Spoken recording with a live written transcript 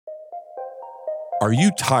Are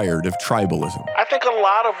you tired of tribalism? I think a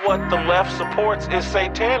lot of what the left supports is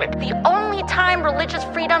satanic. The only time religious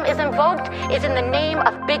freedom is invoked is in the name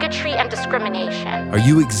of bigotry and discrimination. Are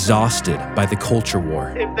you exhausted by the culture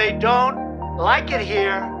war? If they don't like it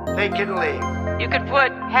here, they can leave. You could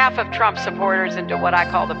put half of Trump supporters into what I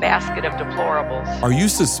call the basket of deplorables. Are you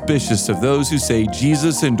suspicious of those who say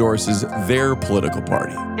Jesus endorses their political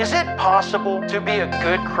party? Is it possible to be a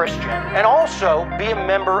good Christian and also be a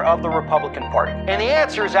member of the Republican Party? And the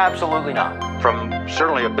answer is absolutely not. From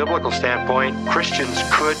certainly a biblical standpoint, Christians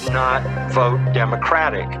could not vote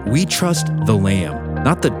Democratic. We trust the lamb,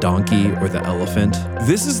 not the donkey or the elephant.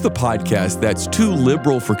 This is the podcast that's too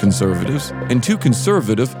liberal for conservatives and too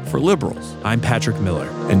conservative for liberals. I'm Patrick Miller.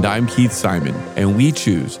 And I'm Keith Simon, and we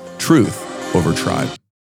choose truth over tribe.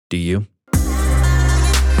 Do you?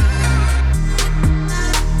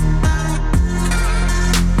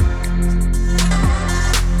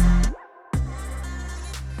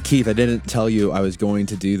 Keith, I didn't tell you I was going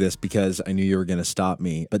to do this because I knew you were going to stop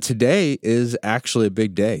me. But today is actually a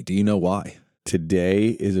big day. Do you know why? Today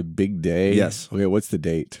is a big day? Yes. Okay, what's the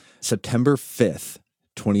date? September 5th,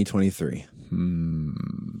 2023.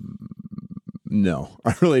 No,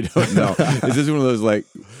 I really don't know. Is this one of those like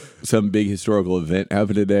some big historical event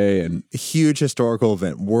happened today? And a huge historical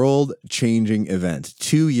event, world-changing event.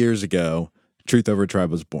 2 years ago, Truth Over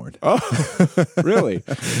Tribe was born. Oh, really?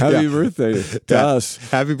 Happy birthday to us.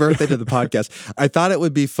 Happy birthday to the podcast. I thought it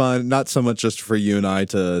would be fun, not so much just for you and I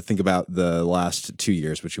to think about the last 2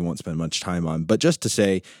 years, which we won't spend much time on, but just to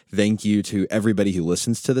say thank you to everybody who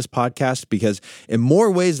listens to this podcast, because in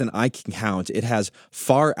more ways than I can count, it has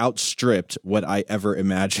far outstripped what I ever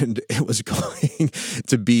imagined it was going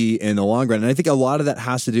to be in the long run. And I think a lot of that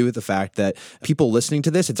has to do with the fact that people listening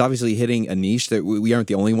to this, it's obviously hitting a niche that we aren't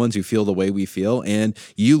the only ones who feel the way we feel. And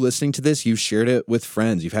you listening to this, you've shared it with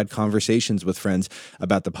friends. You've had conversations with friends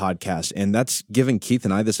about the podcast. And that's given Keith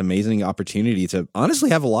and I this amazing opportunity to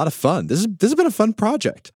honestly have a lot of fun. This has been a fun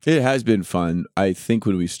project. It has been fun. I think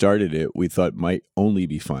when we started it, we thought it might only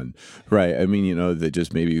be fun, right? I mean, that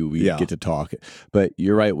just maybe we get to talk. But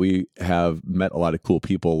you're right. We have met a lot of cool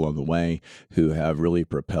people along the way who have really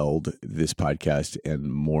propelled this podcast,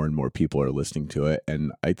 and more people are listening to it.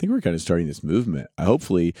 And I think we're kind of starting this movement,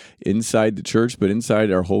 hopefully inside the church, but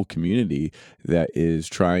inside our whole community, that is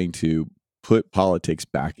trying to put politics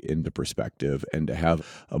back into perspective and to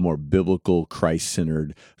have a more biblical,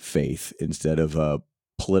 Christ-centered faith instead of a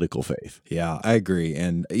political faith. Yeah, I agree.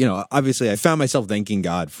 And, obviously I found myself thanking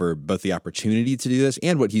God for both the opportunity to do this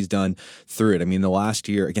and what he's done through it. I mean, the last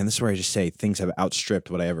year, again, this is where I just say things have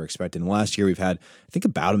outstripped what I ever expected. In the last year, we've had, I think,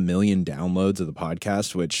 about 1 million downloads of the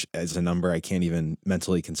podcast, which is a number I can't even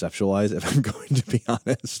mentally conceptualize, if I'm going to be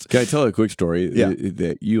honest. Can I tell a quick story Yeah.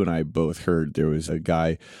 that you and I both heard? There was a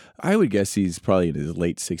guy, I would guess he's probably in his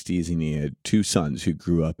late 60s, and he had 2 sons who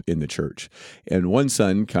grew up in the church. And one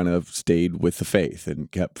son kind of stayed with the faith and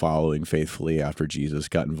kept following faithfully after Jesus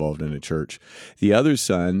got involved in a church. The other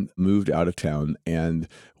son moved out of town and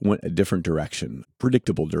went a different direction,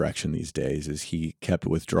 predictable direction these days, as he kept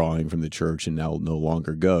withdrawing from the church and now no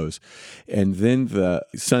longer goes. And then the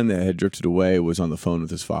son that had drifted away was on the phone with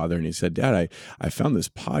his father, and he said, "Dad, I found this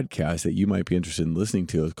podcast that you might be interested in listening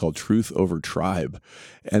to. It's called Truth Over Tribe."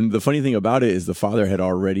 And the funny thing about it is the father had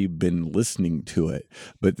already been listening to it,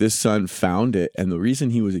 but this son found it. And the reason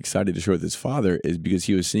he was excited to share with his father is because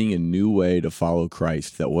he was seeing a new way to follow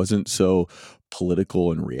Christ that wasn't so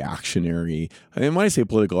political and reactionary. And when I say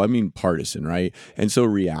political, I mean partisan, right? And so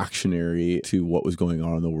reactionary to what was going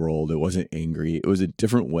on in the world. It wasn't angry. It was a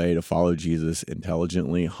different way to follow Jesus,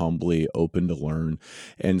 intelligently, humbly, open to learn.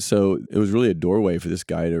 And so it was really a doorway for this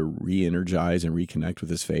guy to re-energize and reconnect with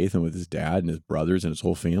his faith and with his dad and his brothers and his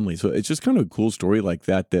whole family. So it's just kind of a cool story like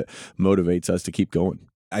that motivates us to keep going.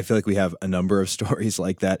 I feel like we have a number of stories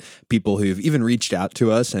like that, people who've even reached out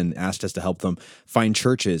to us and asked us to help them find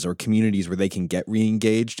churches or communities where they can get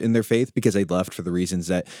re-engaged in their faith because they left for the reasons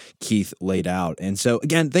that Keith laid out. And so,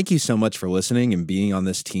 again, thank you so much for listening and being on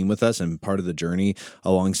this team with us and part of the journey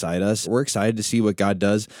alongside us. We're excited to see what God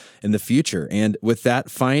does in the future. And with that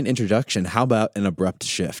fine introduction, how about an abrupt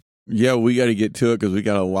shift? Yeah, we got to get to it because we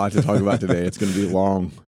got a lot to talk about today. It's going to be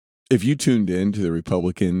long. If you tuned in to the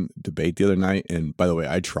Republican debate the other night, and by the way,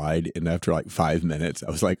 I tried, and after like 5 minutes, I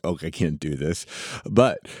was like, okay, I can't do this.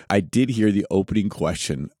 But I did hear the opening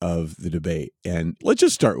question of the debate, and let's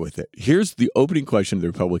just start with it. Here's the opening question of the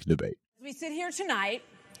Republican debate. As we sit here tonight,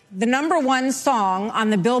 the #1 song on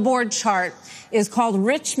the Billboard chart is called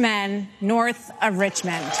Rich Men North of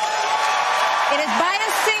Richmond. It is by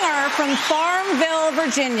a singer from Farmville,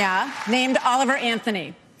 Virginia, named Oliver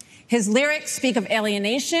Anthony. His lyrics speak of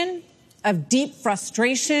alienation, of deep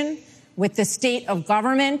frustration with the state of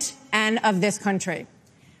government and of this country.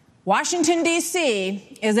 Washington,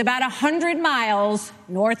 D.C. is about 100 miles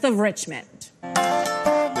north of Richmond.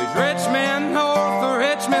 These rich men north of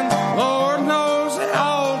Richmond, Lord knows they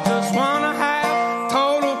all just want to have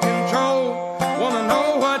total control. Want to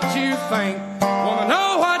know what you think, want to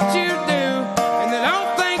know what you do, and they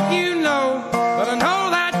don't think you know, but I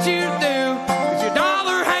know that you do, 'cause your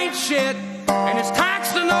dollar ain't shit, and it's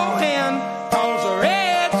taxed to no end, 'cause the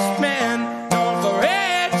rich men,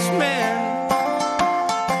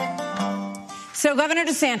 So, Governor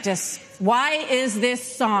DeSantis, why is this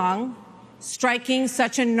song striking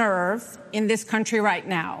such a nerve in this country right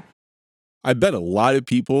now? I bet a lot of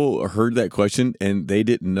people heard that question and they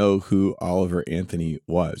didn't know who Oliver Anthony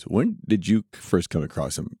was. When did you first come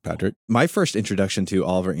across him, Patrick? My first introduction to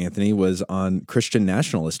Oliver Anthony was on Christian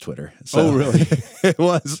nationalist Twitter. So really? It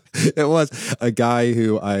was a guy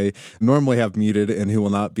who I normally have muted and who will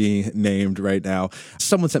not be named right now.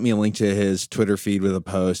 Someone sent me a link to his Twitter feed with a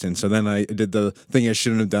post. And so then I did the thing I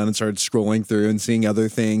shouldn't have done and started scrolling through and seeing other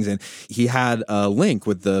things. And he had a link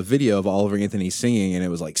with the video of Oliver Anthony singing, and it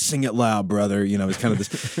was like, "Sing it loud, brother." You know, it's kind of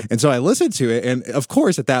this. And so I listened to it. And of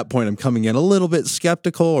course, at that point, I'm coming in a little bit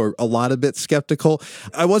skeptical, or a lot of bit skeptical.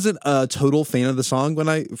 I wasn't a total fan of the song when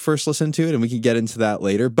I first listened to it, and we can get into that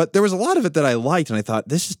later. But there was a lot of it that I liked, and I thought,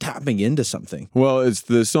 this is tapping into something. Well, it's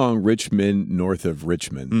the song Richmond North of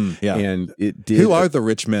Richmond. Yeah. And it did. Who are the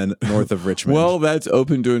rich men north of Richmond? Well, that's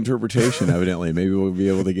open to interpretation, evidently. Maybe we'll be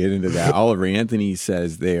able to get into that. Oliver Anthony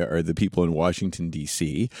says they are the people in Washington,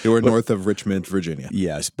 D.C. Who are north of Richmond, Virginia.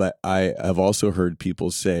 Yes, but I have also heard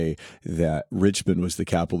people say that Richmond was the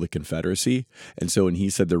capital of the Confederacy. And so when he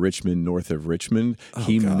said the Richmond north of Richmond,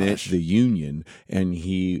 he meant the Union, and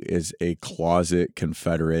he is a closet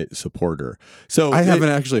Confederate supporter. So I haven't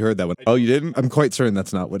actually heard that one. Oh, you didn't? I'm quite certain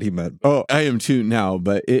that's not what he meant. Oh, I am too now,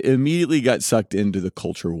 but it immediately got sucked into the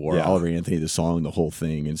culture war. Yeah. Oliver Anthony, the song, the whole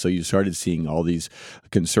thing. And so you started seeing all these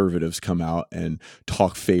conservatives come out and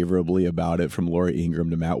talk favorably about it, from Laura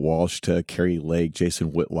Ingraham to Matt Walsh to Carrie Lake,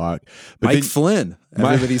 Jason Whitlock. But Mike Flynn,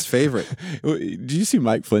 everybody's favorite. Did you see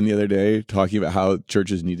Mike Flynn the other day talking about how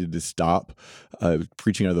churches needed to stop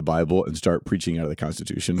preaching out of the Bible and start preaching out of the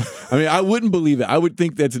Constitution? I mean, I wouldn't believe it. I would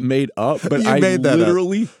think that's made up, but I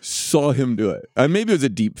literally saw him do it. Maybe it was a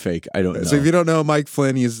deep fake. I don't know. So if you don't know Mike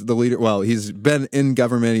Flynn, he's the leader. Well, he's been in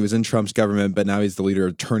government. He was in Trump's government, but now he's the leader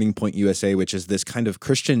of Turning Point USA, which is this kind of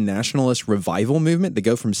Christian nationalist revival movement. They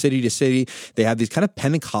go from city to city. They have these kind of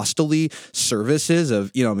Pentecostal-y services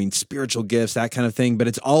of, spiritual gifts, that kind of thing. But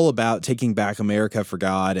it's all about taking back America for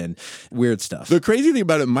God and weird stuff. The crazy thing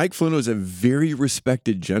about it, Mike Flynn was a very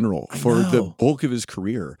respected general for the bulk of his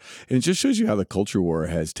career. And it just shows you how the culture war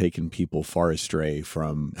has taken people far astray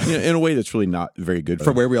from, in a way that's really not very good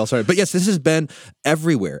for where we all started. But yes, this has been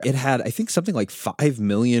everywhere. It had, I think, something like 5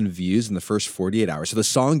 million views in the first 48 hours. So the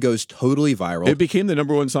song goes totally viral. It became the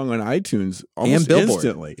number one song on iTunes almost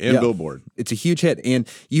instantly. And Billboard. It's a huge hit. And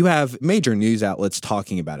you have major news outlets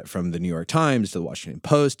talking about it, from the New York Times to the Washington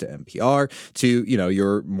Post to NPR to,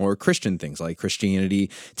 your more Christian things like Christianity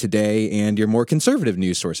Today, and your more conservative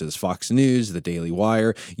news sources, Fox News, The Daily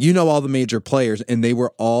Wire. All the major players, and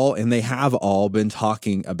they have all been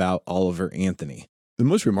talking about Oliver Anthony. The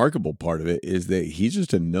most remarkable part of it is that he's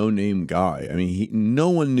just a no-name guy. I mean, no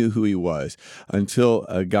one knew who he was until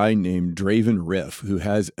a guy named Draven Riff, who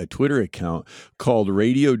has a Twitter account called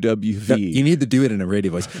Radio WV. You need to do it in a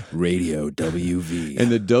radio voice. Radio WV. And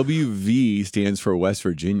the WV stands for West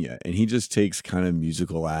Virginia. And he just takes kind of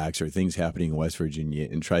musical acts or things happening in West Virginia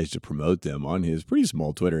and tries to promote them on his pretty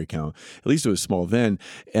small Twitter account. At least it was small then.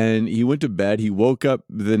 And he went to bed. He woke up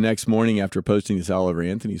the next morning after posting this Oliver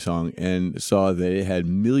Anthony song and saw that it had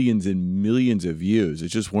millions and millions of views.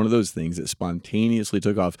 It's just one of those things that spontaneously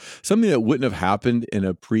took off, something that wouldn't have happened in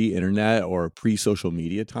a pre-internet or pre-social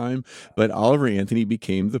media time. But Oliver Anthony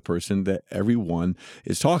became the person that everyone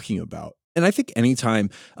is talking about. And I think anytime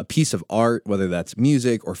a piece of art, whether that's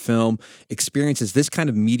music or film, experiences this kind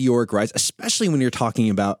of meteoric rise, especially when you're talking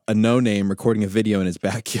about a no-name recording a video in his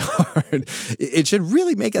backyard, it should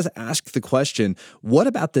really make us ask the question, what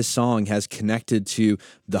about this song has connected to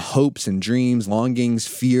the hopes and dreams, longings,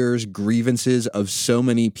 fears, grievances of so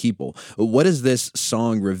many people? What does this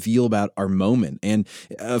song reveal about our moment? And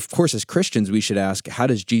of course, as Christians, we should ask, how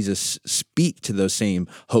does Jesus speak to those same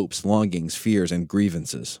hopes, longings, fears, and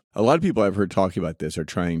grievances? A lot of people I've heard talking about this are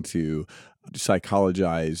trying to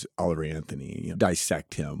psychologize Oliver Anthony,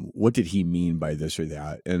 dissect him. What did he mean by this or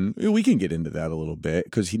that? And we can get into that a little bit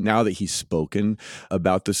because now that he's spoken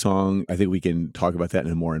about the song, I think we can talk about that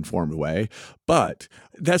in a more informed way. But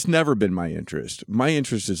that's never been my interest. My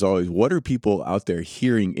interest is always, what are people out there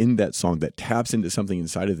hearing in that song that taps into something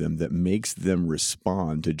inside of them that makes them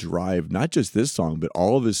respond to drive not just this song, but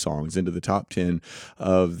all of his songs into the top 10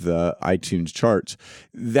 of the iTunes charts.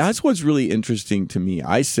 That's what's really interesting to me.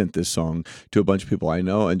 I sent this song to a bunch of people I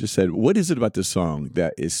know and just said, what is it about this song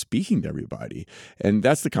that is speaking to everybody? And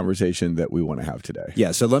that's the conversation that we want to have today.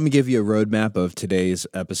 Yeah, so let me give you a roadmap of today's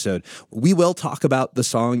episode. We will talk about the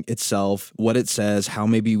song itself, what it says, how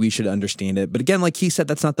maybe we should understand it. But again, like he said,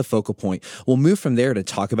 that's not the focal point. We'll move from there to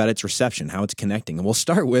talk about its reception, how it's connecting. And we'll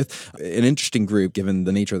start with an interesting group, given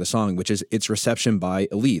the nature of the song, which is its reception by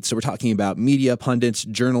elites. So we're talking about media pundits,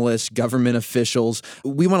 journalists, government officials.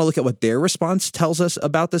 We want to look at what their response tells us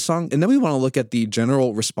about the song. And then we want to look at the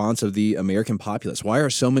general response of the American populace. Why are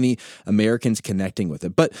so many Americans connecting with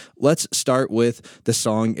it? But let's start with the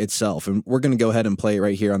song itself. And we're going to go ahead and play it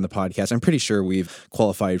right here on the podcast. I'm pretty sure we've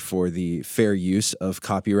qualified for the fair use of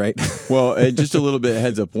copyright. Well, just a little bit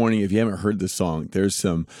heads up warning, if you haven't heard the song, there's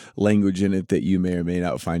some language in it that you may or may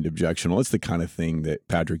not find objectionable. It's the kind of thing that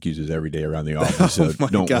Patrick uses every day around the office, so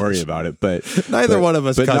don't worry about it. But neither one of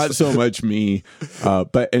us, but not so much me.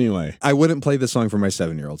 But anyway, I wouldn't play this song for my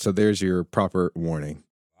 7-year-old. So there's your proper warning.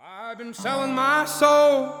 I've been selling my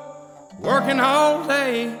soul, working all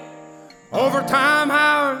day, overtime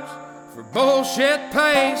hours for bullshit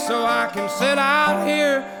pay, so I can sit out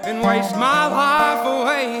here and waste my life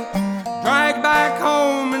away, drag back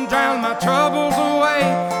home and drown my troubles away.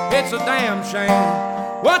 It's a damn shame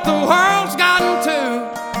what the world's gotten to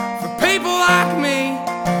for people like me,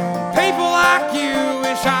 people like you.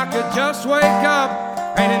 Wish I could just wake up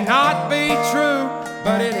and it not be true,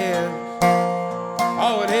 but it is.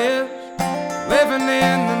 Oh, it is living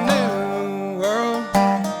in the new world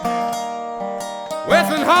with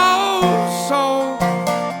an whole soul.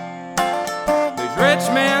 These rich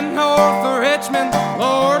men north of Richmond,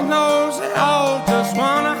 Lord knows they all just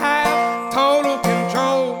wanna have total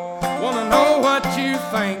control. Wanna know what you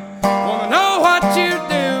think, wanna know what you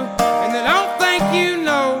do, and they don't think you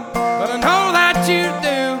know, but I know that you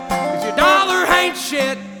do, 'cause your dollar ain't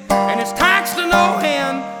shit, and it's taxed to no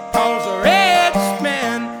end, 'cause the rich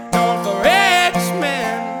men, north of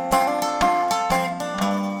Richmond.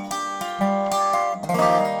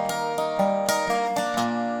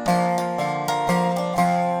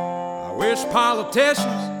 I wish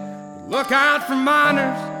politicians would look out for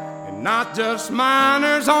minors, and not just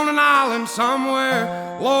minors on an island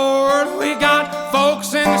somewhere. Lord, we got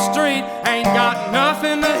folks in the street, ain't got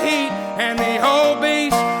nothing to eat, and the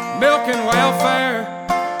obese milking welfare.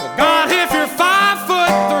 Well, God, if you're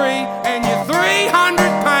 5'3" and you're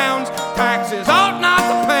 300 pounds, taxes ought not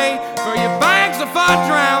to pay for your bags of fudge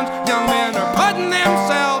rounds. Young men are putting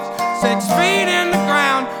themselves 6 feet in the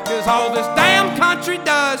ground, 'cause all this damn country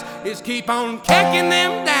does is keep on kicking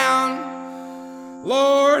them down.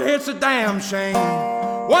 Lord, it's a damn shame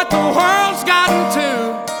what the world's gotten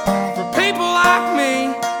to for people like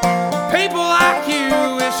me, people like you.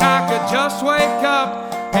 Wish I could just wake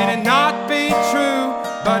up and it not be true,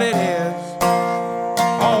 but it is.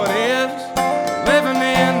 Oh, it is living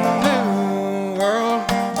in the new world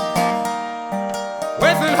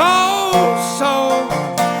with an whole soul.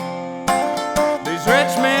 These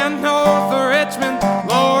rich men north of Richmond,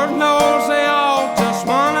 Lord knows they all just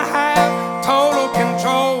wanna have total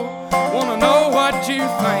control. Wanna know what you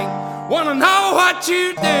think, wanna know what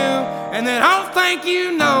you do, and they don't think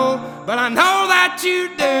you know, but I know that you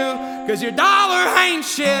do, 'cause your dollar ain't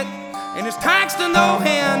shit, and it's taxed to no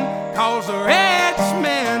end, 'cause the rich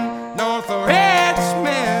men, north of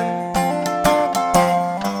Richmond.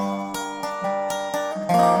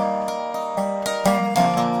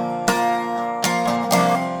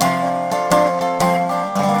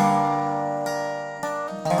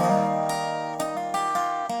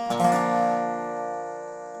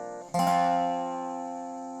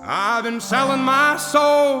 I've been selling my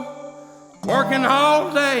soul, working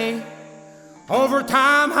all day,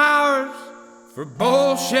 overtime hours for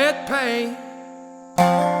bullshit pay.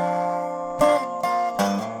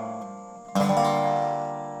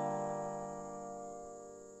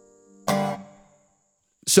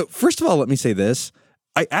 So first of all, let me say this.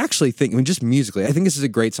 I actually think, just musically, I think this is a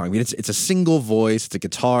great song. I mean, it's a single voice, it's a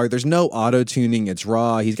guitar, there's no auto-tuning, it's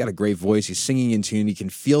raw, he's got a great voice, he's singing in tune, you can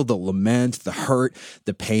feel the lament, the hurt,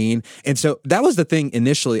 the pain. And so that was the thing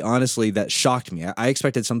initially, honestly, that shocked me. I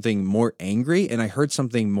expected something more angry, and I heard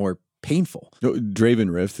something more painful. No,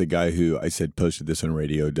 Draven Riff, the guy who I said posted this on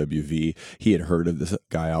Radio WV, he had heard of this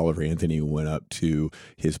guy, Oliver Anthony, went up to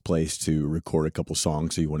his place to record a couple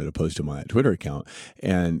songs. So he wanted to post them on that Twitter account.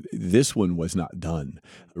 And this one was not done.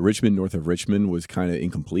 Richmond, North of Richmond was kind of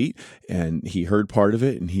incomplete. And he heard part of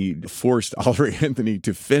it and he forced Oliver Anthony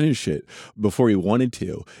to finish it before he wanted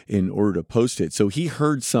to in order to post it. So he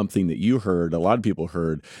heard something that you heard, a lot of people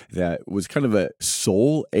heard, that was kind of a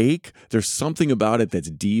soul ache. There's something about it that's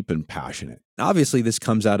deep and passionate. Obviously, this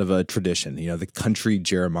comes out of a tradition, the country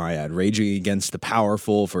Jeremiah, raging against the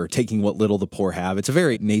powerful for taking what little the poor have. It's a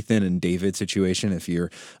very Nathan and David situation if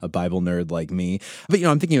you're a Bible nerd like me. But,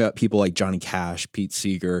 I'm thinking about people like Johnny Cash, Pete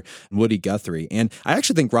Seeger, and Woody Guthrie. And I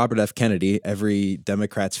actually think Robert F. Kennedy, every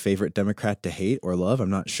Democrat's favorite Democrat to hate or love,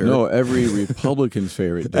 I'm not sure. No, every Republican's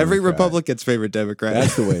favorite Democrat. Every Republican's favorite Democrat.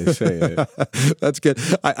 That's the way to say it. That's good.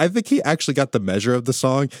 I think he actually got the measure of the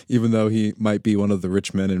song, even though he might be one of the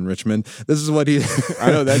rich men in Richmond. This is what he...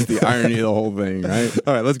 I know that's the irony of the whole thing, right?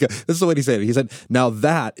 All right, let's go. This is what he said. He said, "Now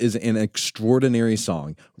that is an extraordinary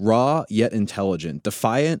song, raw yet intelligent,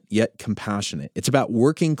 defiant yet compassionate. It's about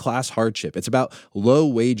working class hardship. It's about low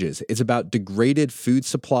wages. It's about degraded food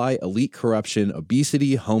supply, elite corruption,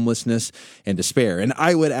 obesity, homelessness, and despair." And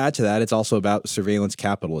I would add to that, it's also about surveillance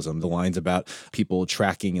capitalism. The line's about people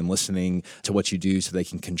tracking and listening to what you do so they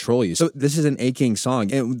can control you. So this is an aching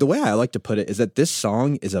song. And the way I like to put it is that this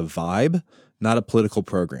song is a vibe, not a political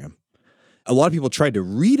program. A lot of people tried to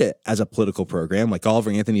read it as a political program, like Oliver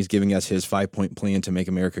Anthony's giving us his 5-point plan to make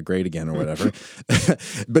America great again or whatever.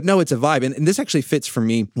 But no, it's a vibe. And this actually fits for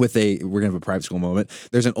me with we're going to have a private school moment.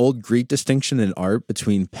 There's an old Greek distinction in art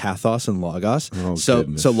between pathos and logos.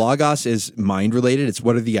 So logos is mind related. It's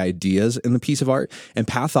what are the ideas in the piece of art. And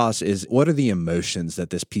pathos is what are the emotions that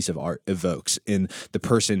this piece of art evokes in the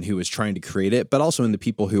person who is trying to create it, but also in the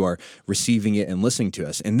people who are receiving it and listening to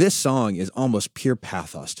us. And this song is almost pure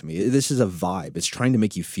pathos to me. This is a vibe. It's trying to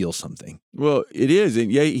make you feel something. Well, it is. And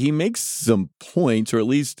yeah, he makes some points, or at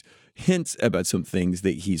least hints about some things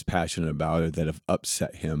that he's passionate about or that have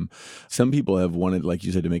upset him. Some people have wanted, like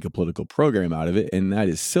you said, to make a political program out of it, and that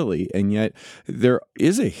is silly. And yet there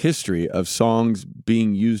is a history of songs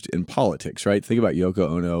being used in politics, right? Think about Yoko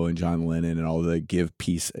Ono and John Lennon and all the Give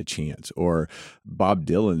Peace a Chance, or Bob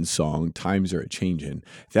Dylan's song, Times Are A-Changin'.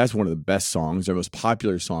 That's one of the best songs, our most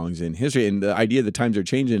popular songs in history. And the idea that times are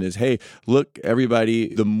changing is, hey, look,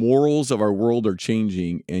 everybody, the morals of our world are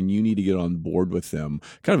changing and you need to get on board with them.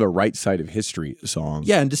 Kind of a right side of history song.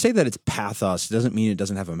 Yeah, and to say that it's pathos doesn't mean it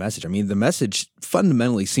doesn't have a message. I mean, the message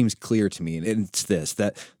fundamentally seems clear to me, and it's this,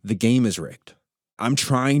 that the game is rigged. I'm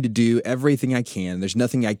trying to do everything I can. There's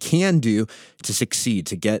nothing I can do to succeed,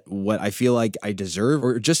 to get what I feel like I deserve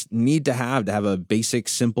or just need to have a basic,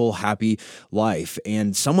 simple, happy life.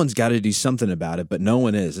 And someone's got to do something about it, but no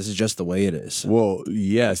one is. This is just the way it is. Well,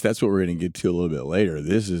 yes, that's what we're going to get to a little bit later.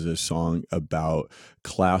 This is a song about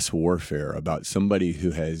class warfare, about somebody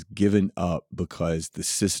who has given up because the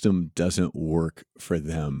system doesn't work for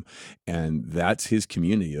them. And that's his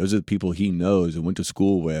community. Those are the people he knows and went to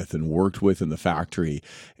school with and worked with in the factory.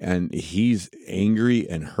 And he's angry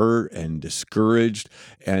and hurt and discouraged.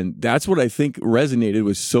 And that's what I think resonated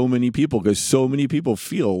with so many people, because so many people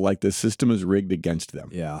feel like the system is rigged against them.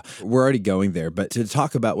 Yeah, we're already going there. But to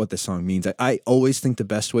talk about what the song means, I always think the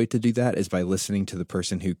best way to do that is by listening to the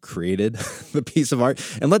person who created the piece of art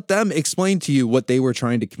and let them explain to you what they were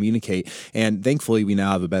trying to communicate. And thankfully, we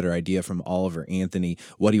now have a better idea from Oliver Anthony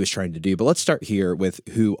what he was trying to do. But let's start here with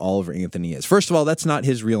who Oliver Anthony is. First of all, that's not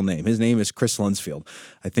his real name. His name is Chris Lunsfield.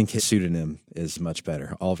 I think his pseudonym is much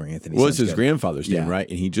better. Oliver Anthony. Well, it's his grandfather's name, right?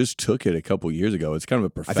 And he just took it a couple years ago. It's kind of a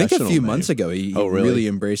professional I think a few name. months ago, he really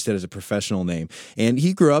embraced it as a professional name. And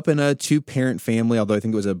he grew up in a 2-parent family, although I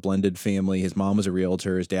think it was a blended family. His mom was a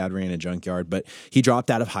realtor. His dad ran a junkyard. But he dropped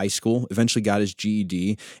out of high school, eventually got his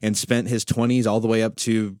GED, and spent his 20s all the way up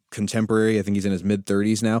to contemporary, I think he's in his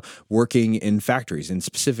mid-30s now, working in factories and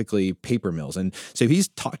specifically paper mills. And so he's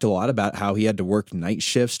talked a lot about how he had to work night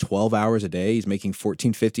shifts, 12 hours a day. He's making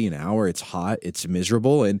 $14.50 an hour. It's hot. It's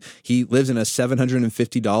miserable. And he lives in a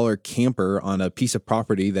 $750 camper on a piece of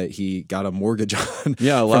property that he got a mortgage on from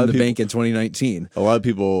the bank in 2019. A lot of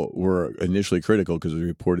people were initially critical because it was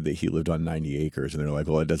reported that he lived on 90 acres. And they're like,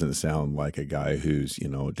 well, it doesn't sound like a guy who's,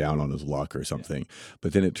 down on his luck or something.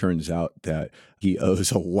 But then it turns out that he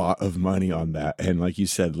owes a lot lot of money on that. And like you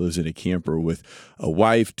said, lives in a camper with a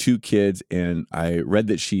wife, 2 kids, and I read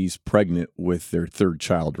that she's pregnant with their 3rd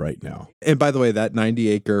child right now. And by the way, that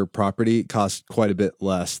 90-acre property costs quite a bit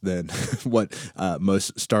less than what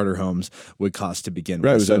most starter homes would cost to begin with.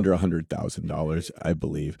 Right, it was under $100,000, I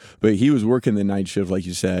believe. But he was working the night shift, like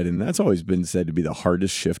you said, and that's always been said to be the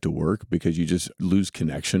hardest shift to work because you just lose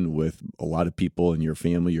connection with a lot of people in your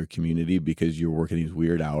family, your community, because you're working these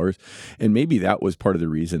weird hours. And maybe that was part of the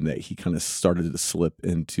reason that he kind of started to slip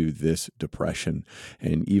into this depression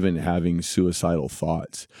and even having suicidal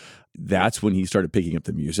thoughts. That's when he started picking up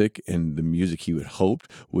the music, and the music he would hoped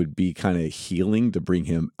would be kind of healing to bring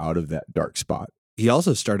him out of that dark spot. He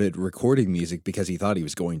also started recording music because he thought he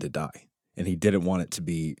was going to die. And he didn't want it to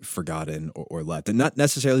be forgotten or left. And not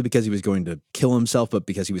necessarily because he was going to kill himself, but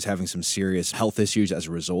because he was having some serious health issues as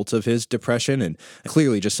a result of his depression, and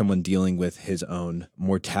clearly just someone dealing with his own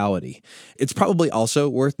mortality. It's probably also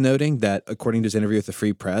worth noting that according to his interview with the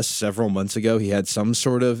Free Press several months ago, he had some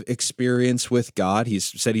sort of experience with God. He's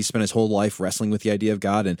said he spent his whole life wrestling with the idea of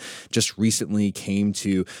God and just recently came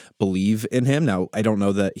to believe in him. Now, I don't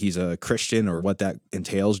know that he's a Christian or what that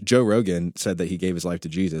entails. Joe Rogan said that he gave his life to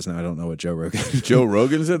Jesus. Now, I don't know what Joe Rogan. Joe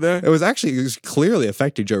Rogan said that? It was clearly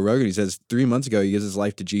affecting Joe Rogan. He says 3 months ago, he gives his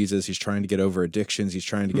life to Jesus. He's trying to get over addictions. He's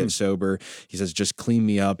trying to get sober. He says, just clean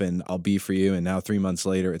me up and I'll be for you. And now 3 months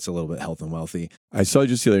later, it's a little bit health and wealthy. I saw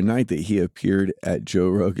just the other night that he appeared at Joe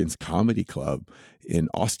Rogan's comedy club in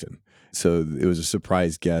Austin. So it was a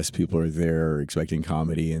surprise guest. People are there expecting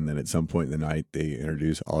comedy. And then at some point in the night, they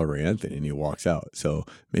introduce Oliver Anthony and he walks out. So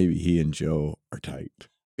maybe he and Joe are tight.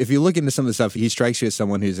 If you look into some of the stuff, he strikes you as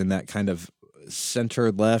someone who's in that kind of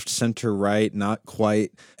center left, center right, not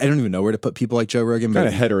quite. I don't even know where to put people like Joe Rogan. Kind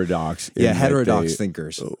of heterodox. Yeah, heterodox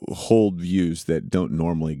thinkers. Hold views that don't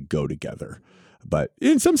normally go together. But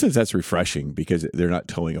in some sense, that's refreshing because they're not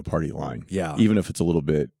towing a party line. Yeah. Even if it's a little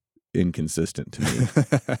bit inconsistent to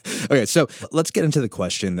me. Okay, so let's get into the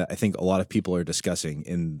question that I think a lot of people are discussing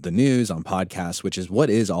in the news, on podcasts, which is, what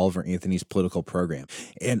is Oliver Anthony's political program?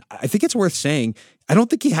 And I think it's worth saying, I don't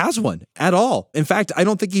think he has one at all. In fact, I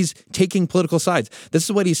don't think he's taking political sides. This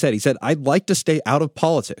is what he said. He said, I'd like to stay out of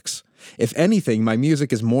politics. If anything, my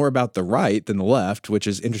music is more about the right than the left, which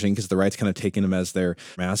is interesting because the right's kind of taken him as their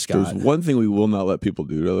mascot. There's one thing we will not let people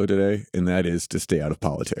do though today, and that is to stay out of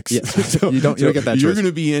politics. Yeah. So you don't get that choice. You're going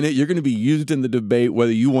to be in it. You're going to be used in the debate,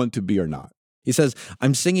 whether you want to be or not. He says,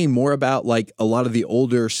 I'm singing more about like a lot of the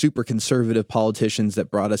older, super conservative politicians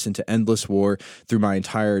that brought us into endless war through my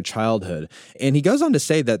entire childhood. And he goes on to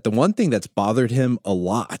say that the one thing that's bothered him a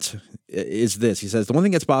lot is this. He says, the one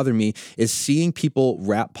thing that's bothered me is seeing people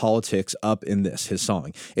wrap politics up in this, his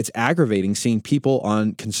song. It's aggravating seeing people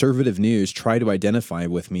on conservative news try to identify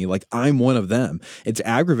with me like I'm one of them. It's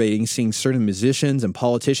aggravating seeing certain musicians and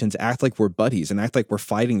politicians act like we're buddies and act like we're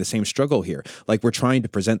fighting the same struggle here, like we're trying to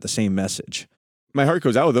present the same message. My heart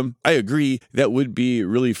goes out with them. I agree. That would be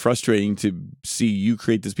really frustrating to see you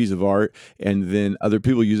create this piece of art and then other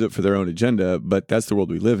people use it for their own agenda, but that's the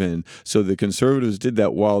world we live in. So the conservatives did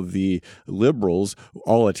that while the liberals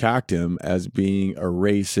all attacked him as being a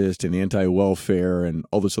racist and anti-welfare and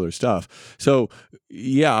all this other stuff. So,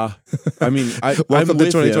 yeah, I mean, I'm welcome to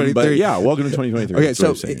with 2023. him, but yeah, welcome to 2023. Okay,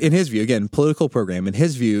 so in his view, again, political program, in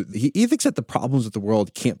his view, he thinks that the problems with the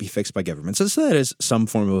world can't be fixed by government. So that is some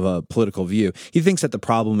form of a political view. He thinks that the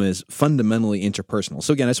problem is fundamentally interpersonal.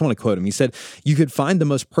 So again, I just want to quote him. He said, you could find the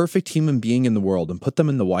most perfect human being in the world and put them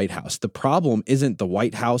in the White House. The problem isn't the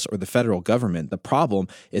White House or the federal government. The problem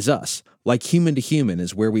is us. Like human to human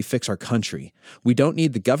is where we fix our country. We don't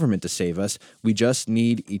need the government to save us. We just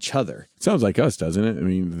need each other. Sounds like us, doesn't it? I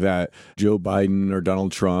mean, that Joe Biden or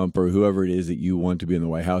Donald Trump or whoever it is that you want to be in the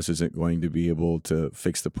White House isn't going to be able to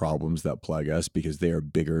fix the problems that plague us because they are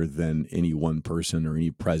bigger than any one person or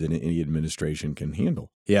any president, any administration can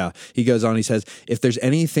handle. Yeah. He goes on, he says, if there's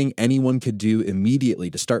anything anyone could do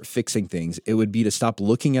immediately to start fixing things, it would be to stop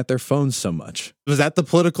looking at their phones so much. Was that the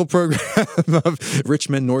political program of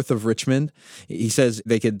Richmond, north of Richmond? He says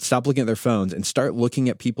they could stop looking at their phones and start looking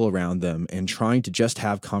at people around them and trying to just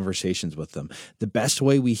have conversations with them. The best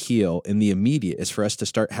way we heal in the immediate is for us to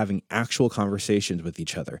start having actual conversations with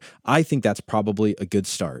each other. I think that's probably a good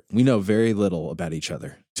start. We know very little about each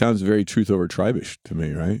other. Sounds very truth over tribish to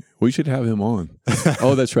me, right? We should have him on.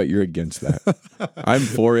 Oh, that's right. You're against that. I'm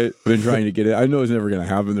for it. I've been trying to get it. I know it's never going to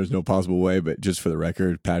happen. There's no possible way. But just for the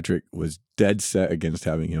record, Patrick was dead set against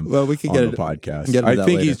having him we could on get the podcast. Get I think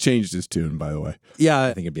later. he's changed his tune, by the way. Yeah,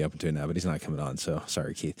 I think he'd be open to it now, but he's not coming on. So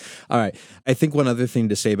sorry, Keith. All right. I think one other thing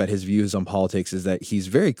to say about his views on politics is that he's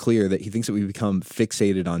very clear that he thinks that we become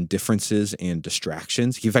fixated on differences and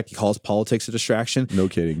distractions. In fact, he calls politics a distraction. No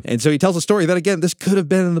kidding. And so he tells a story that, again, this could have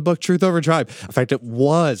been in the book Truth Over Tribe. In fact, it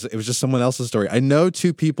was. It was just someone else's story. I know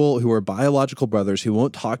two people who are biological brothers who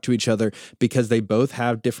won't talk to each other because they both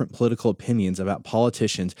have different political opinions about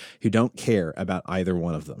politicians who don't care about either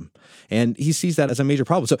one of them. And he sees that as a major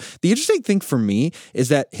problem. So the interesting thing for me is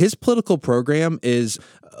that his political program is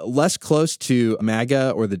less close to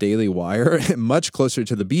MAGA or the Daily Wire and much closer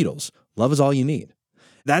to the Beatles. Love is all you need.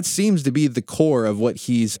 That seems to be the core of what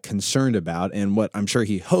he's concerned about and what I'm sure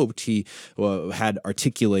he hoped he had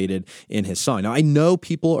articulated in his song. Now, I know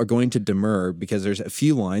people are going to demur because there's a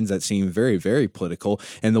few lines that seem very, very political.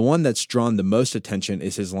 And the one that's drawn the most attention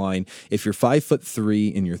is his line, "If you're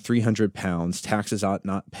 5'3" and you're 300 pounds, taxes ought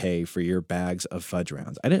not pay for your bags of fudge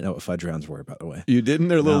rounds." I didn't know what fudge rounds were, by the way. You didn't?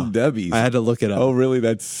 They're little Debbies. I had to look it up. Oh, really?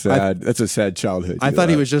 That's sad. That's a sad childhood. I thought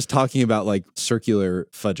he was just talking about like circular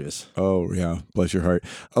fudges. Oh, yeah. Bless your heart.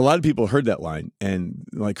 A lot of people heard that line, and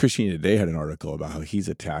like Christianity Today had an article about how he's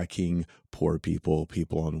attacking poor people,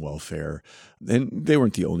 people on welfare. And they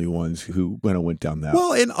weren't the only ones who went down that.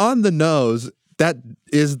 Well, and on the nose, that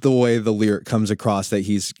is the way the lyric comes across, that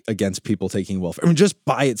he's against people taking welfare. I mean, just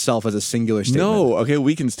by itself as a singular statement. No, okay,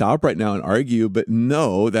 we can stop right now and argue, but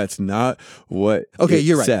no, that's not what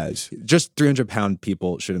you're right. says. Just 300-pound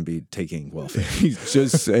people shouldn't be taking welfare. He's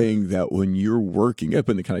just saying that when you're working, up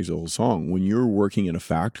in the context of the whole song, when you're working in a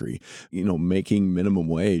factory, making minimum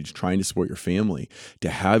wage, trying to support your family, to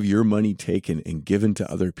have your money taken and given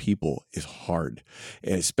to other people is hard.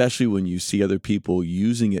 And especially when you see other people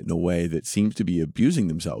using it in a way that seems to be abusing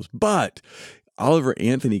themselves. But Oliver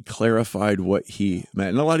Anthony clarified what he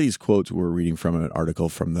meant. And a lot of these quotes we're reading from an article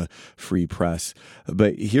from the Free Press.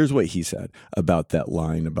 But here's what he said about that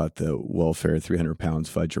line about the welfare 300 pounds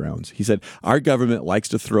fudge rounds. He said, "Our government likes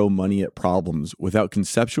to throw money at problems without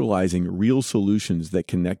conceptualizing real solutions that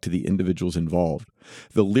connect to the individuals involved.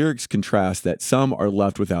 The lyrics contrast that some are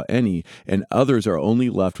left without any and others are only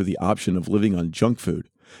left with the option of living on junk food.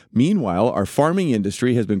 Meanwhile, our farming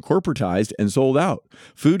industry has been corporatized and sold out.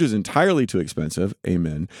 Food is entirely too expensive,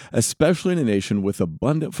 amen, especially in a nation with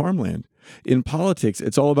abundant farmland. In politics,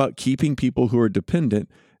 it's all about keeping people who are dependent.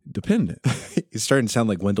 He's starting to sound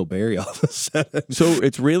like Wendell Berry all of a sudden. So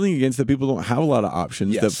it's railing against that people don't have a lot of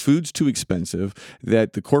options, Yes. that food's too expensive,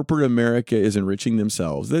 that the corporate America is enriching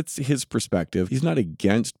themselves. That's his perspective. He's not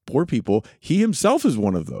against poor people. He himself is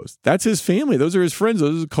one of those. That's his family. Those are his friends.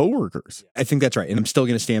 Those are his coworkers. I think that's right. And I'm still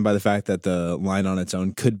going to stand by the fact that the line on its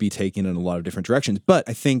own could be taken in a lot of different directions. But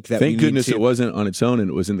I think that Thank goodness it wasn't on its own and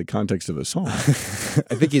it was in the context of a song.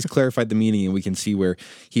 I think he's clarified the meaning and we can see where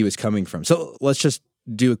he was coming from. So let's just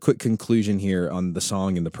do a quick conclusion here on the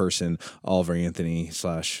song and the person, Oliver Anthony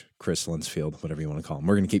 / Chris Linsfield, whatever you want to call him.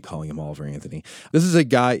 We're going to keep calling him Oliver Anthony. This is a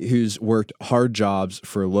guy who's worked hard jobs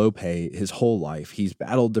for low pay his whole life. He's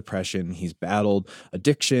battled depression, he's battled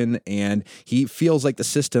addiction, and he feels like the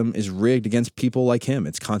system is rigged against people like him.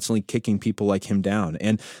 It's constantly kicking people like him down.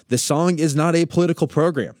 And the song is not a political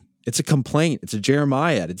program. It's a complaint. It's a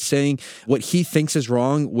Jeremiah. It's saying what he thinks is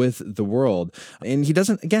wrong with the world. And he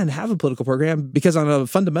doesn't, again, have a political program because on a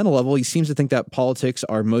fundamental level, he seems to think that politics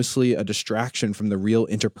are mostly a distraction from the real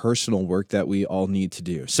interpersonal work that we all need to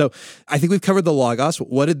do. So I think we've covered the Logos.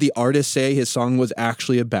 What did the artist say his song was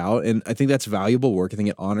actually about? And I think that's valuable work. I think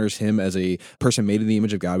it honors him as a person made in the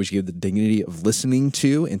image of God, which gave the dignity of listening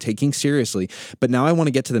to and taking seriously. But now I want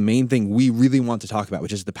to get to the main thing we really want to talk about,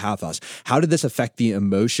 which is the pathos. How did this affect the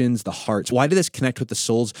emotions, the hearts? Why did this connect with the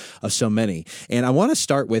souls of so many? And I want to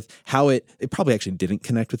start with how it probably actually didn't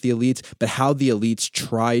connect with the elites, but how the elites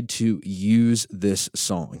tried to use this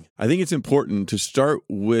song. I think it's important to start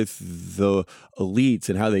with the elites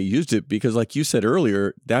and how they used it because, like you said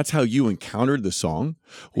earlier, that's how you encountered the song,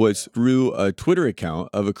 was through a Twitter account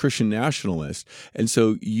of a Christian nationalist. And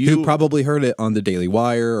so who probably heard it on the Daily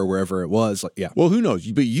Wire or wherever it was. Well, who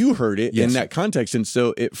knows? But you heard it in that context. And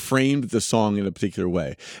so it framed the song in a particular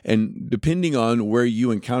way. And depending on where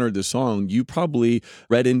you encountered the song, you probably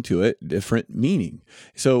read into it different meaning.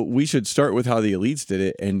 So we should start with how the elites did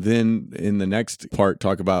it, and then in the next part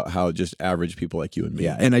talk about how just average people like you and me.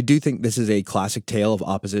 Yeah, and I do think this is a classic tale of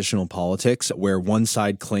oppositional politics where one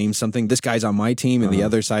side claims something, this guy's on my team, and the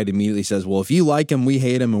other side immediately says, well, if you like him, we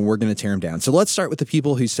hate him, and we're going to tear him down. So let's start with the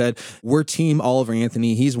people who said, we're team Oliver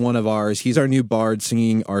Anthony, he's one of ours, he's our new bard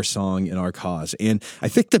singing our song in our cause. And I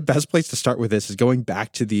think the best place to start with this is going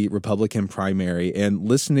back to the Republican primary and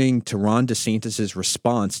listening to Ron DeSantis'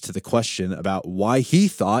 response to the question about why he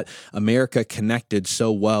thought America connected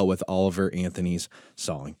so well with Oliver Anthony's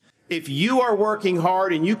song. If you are working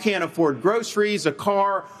hard and you can't afford groceries, a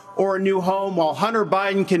car, or a new home while Hunter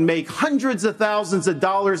Biden can make hundreds of thousands of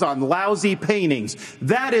dollars on lousy paintings,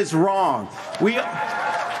 that is wrong.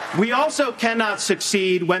 We also cannot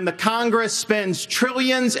succeed when the Congress spends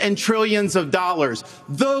trillions and trillions of dollars.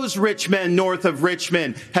 Those rich men north of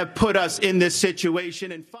Richmond have put us in this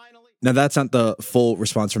situation. And finally, now, that's not the full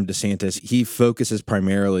response from DeSantis. He focuses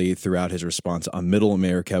primarily throughout his response on middle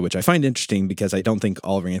America, which I find interesting because I don't think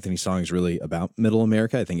Oliver Anthony's song is really about middle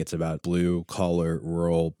America. I think it's about blue collar,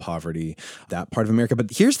 rural poverty, that part of America. But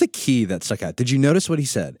here's the key that stuck out. Did you notice what he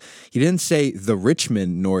said? He didn't say the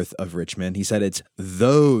Richmond north of Richmond. He said it's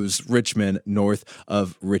those Richmond north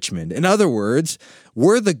of Richmond. In other words,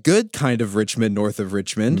 we're the good kind of Richmond north of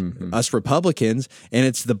Richmond, us Republicans, and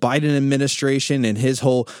it's the Biden administration and his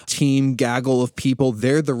whole team gaggle of people.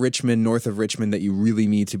 They're the Richmond north of Richmond that you really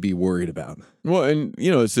need to be worried about. Well, and,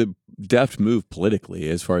 it's a deft move politically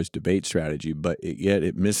as far as debate strategy, but yet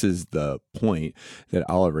it misses the point that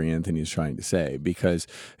Oliver Anthony is trying to say, because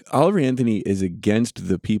Oliver Anthony is against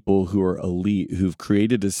the people who are elite, who've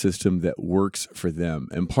created a system that works for them.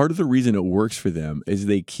 And part of the reason it works for them is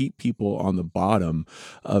they keep people on the bottom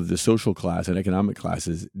of the social class and economic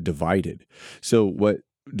classes divided. So what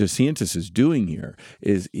DeSantis is doing here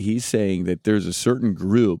is he's saying that there's a certain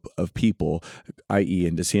group of people, i.e.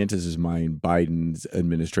 in DeSantis's mind, Biden's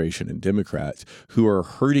administration and Democrats, who are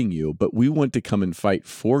hurting you, but we want to come and fight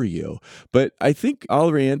for you. But I think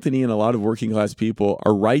Oliver Anthony and a lot of working class people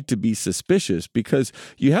are right to be suspicious, because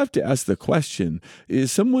you have to ask the question,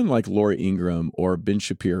 is someone like Laura Ingraham or Ben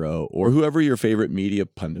Shapiro or whoever your favorite media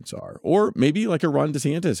pundits are, or maybe like a Ron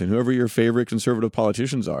DeSantis and whoever your favorite conservative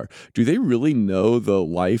politicians are, do they really know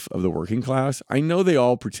the life of the working class? I know they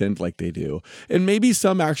all pretend like they do, and maybe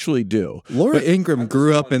some actually do. Laura Ingraham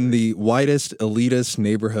grew up in the whitest, elitist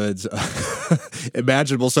neighborhoods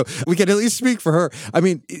imaginable, so we can at least speak for her. I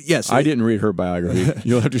mean, yes. I didn't read her biography.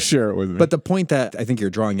 You'll have to share it with me. But the point that I think you're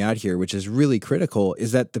drawing out here, which is really critical,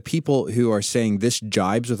 is that the people who are saying this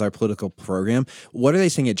jibes with our political program, what are they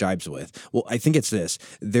saying it jibes with? Well, I think it's this.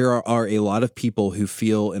 There are a lot of people who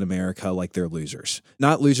feel in America like they're losers.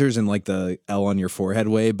 Not losers in like the L on your forehead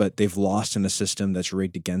way, but they've lost in a system that's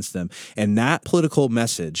rigged against them. And that political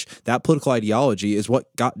message, that political ideology is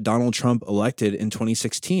what got Donald Trump elected in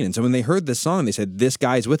 2016. And so when they heard this song, they said, this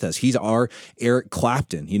guy's with us. He's our Eric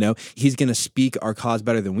Clapton, he's going to speak our cause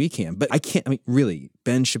better than we can. But really,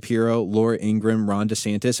 Ben Shapiro, Laura Ingraham, Ron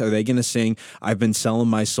DeSantis, are they going to sing, I've been selling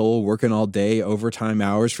my soul, working all day, overtime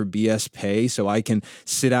hours for BS pay so I can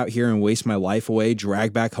sit out here and waste my life away,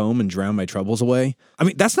 drag back home and drown my troubles away? I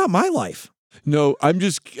mean, that's not my life. No, I'm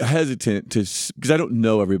just hesitant because I don't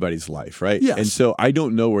know everybody's life, right? Yes. And so I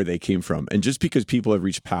don't know where they came from. And just because people have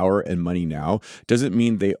reached power and money now doesn't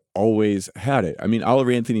mean they always had it. I mean,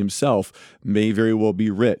 Oliver Anthony himself may very well be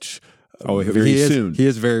rich. Very soon. He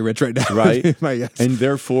is very rich right now. Right? My guess. And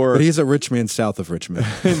therefore... But he's a rich man south of Richmond.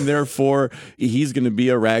 And therefore, he's going to be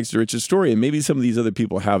a rags to riches story. And maybe some of these other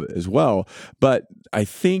people have it as well. But I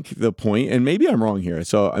think the point, and maybe I'm wrong here,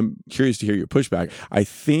 so I'm curious to hear your pushback. I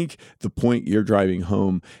think the point you're driving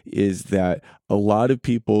home is that a lot of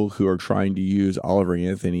people who are trying to use Oliver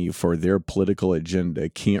Anthony for their political agenda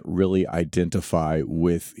can't really identify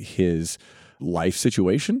with his life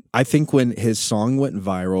situation. I think when his song went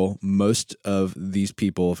viral, most of these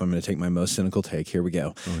people, if I'm going to take my most cynical take, here we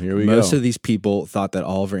go. Most of these people thought that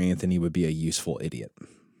Oliver Anthony would be a useful idiot.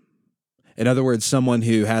 In other words, someone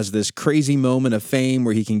who has this crazy moment of fame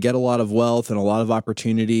where he can get a lot of wealth and a lot of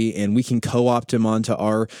opportunity, and we can co-opt him onto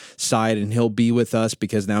our side and he'll be with us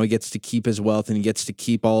because now he gets to keep his wealth and he gets to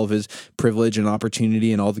keep all of his privilege and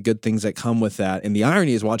opportunity and all the good things that come with that. And the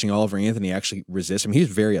irony is watching Oliver Anthony actually resist. I mean, he was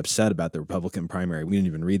very upset about the Republican primary. We didn't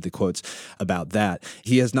even read the quotes about that.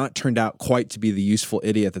 He has not turned out quite to be the useful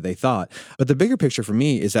idiot that they thought. But the bigger picture for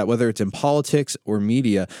me is that whether it's in politics or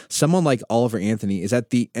media, someone like Oliver Anthony is at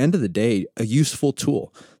the end of the day a useful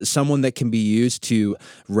tool, someone that can be used to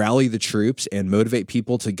rally the troops and motivate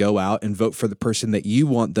people to go out and vote for the person that you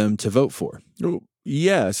want them to vote for.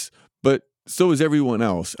 Yes, but so is everyone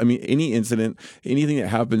else. I mean, any incident, anything that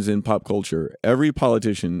happens in pop culture, every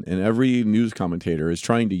politician and every news commentator is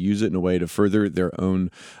trying to use it in a way to further their own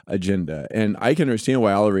agenda. And I can understand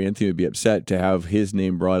why Oliver Anthony would be upset to have his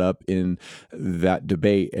name brought up in that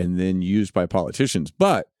debate and then used by politicians.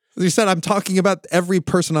 But he said, I'm talking about every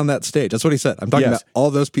person on that stage. That's what he said. I'm talking about all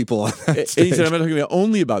those people on that stage. And he said, I'm not talking about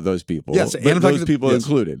only about those people. Yes, but and I'm talking those people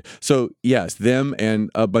included. So, yes, them and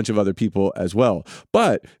a bunch of other people as well.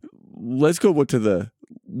 But let's go what to the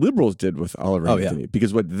liberals did with Oliver Anthony,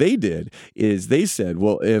 because what they did is they said,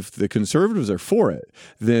 well, if the conservatives are for it,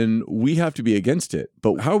 then we have to be against it.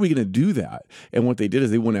 But how are we going to do that? And what they did is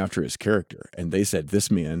they went after his character, and they said, this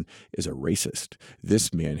man is a racist.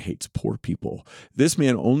 This man hates poor people. This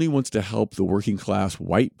man only wants to help the working class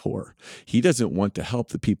white poor. He doesn't want to help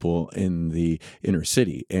the people in the inner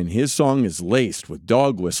city. And his song is laced with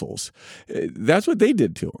dog whistles. That's what they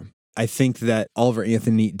did to him. I think that Oliver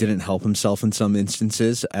Anthony didn't help himself in some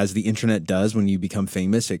instances, as the internet does when you become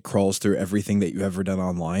famous. It crawls through everything that you've ever done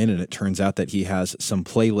online, and it turns out that he has some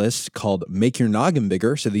playlists called Make Your Noggin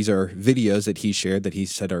Bigger. So these are videos that he shared that he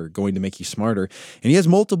said are going to make you smarter. And he has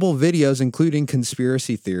multiple videos, including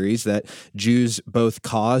conspiracy theories that Jews both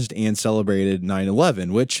caused and celebrated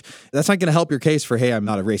 9/11, which that's not going to help your case for, hey, I'm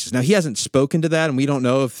not a racist. Now, he hasn't spoken to that, and we don't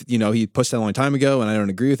know if, he posted that a long time ago, and I don't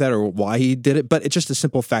agree with that or why he did it, but it's just a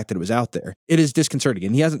simple fact that it was out there. It is disconcerting,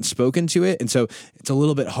 and he hasn't spoken to it, and so it's a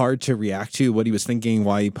little bit hard to react to what he was thinking,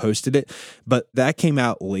 why he posted it, but that came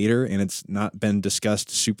out later, and it's not been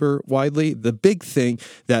discussed super widely. The big thing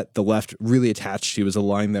that the left really attached to was a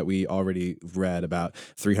line that we already read about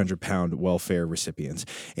 300-pound welfare recipients,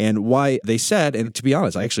 and why they said, and to be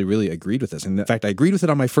honest, I actually really agreed with this, and in fact, I agreed with it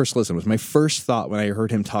on my first listen. It was my first thought when I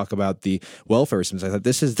heard him talk about the welfare recipients. I thought,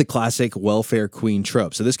 this is the classic welfare queen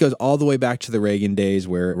trope. So this goes all the way back to the Reagan days,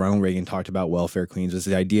 where Ronald Reagan talked about welfare queens. Was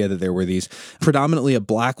the idea that there were these predominantly a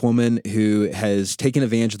black woman who has taken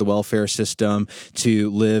advantage of the welfare system to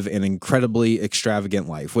live an incredibly extravagant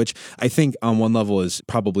life, which I think on one level is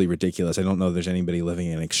probably ridiculous. I don't know if there's anybody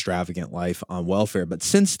living an extravagant life on welfare, but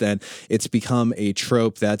since then it's become a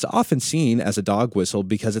trope that's often seen as a dog whistle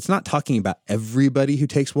because it's not talking about everybody who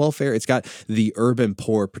takes welfare. It's got the urban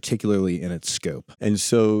poor particularly in its scope. And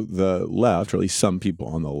so the left, or at least some people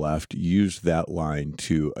on the left, used that line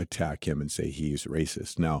to attack him and say he's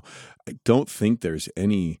racist. Now, I don't think there's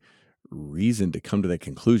any reason to come to that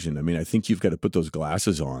conclusion. I mean, I think you've got to put those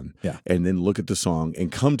glasses on and then look at the song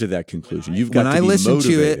and come to that conclusion. You've got to be motivated. When I listened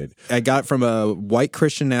to it, I got from a white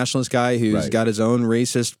Christian nationalist guy who's got his own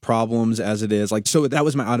racist problems as it is. So that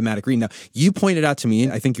was my automatic read. Now, you pointed out to me,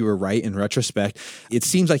 and I think you were right in retrospect, it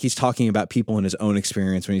seems like he's talking about people in his own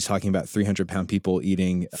experience when he's talking about 300-pound people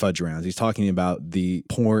eating fudge rounds. He's talking about the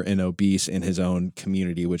poor and obese in his own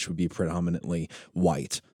community, which would be predominantly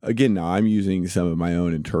white. Again, now I'm using some of my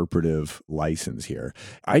own interpretive license here.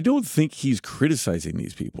 I don't think he's criticizing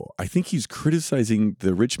these people. I think he's criticizing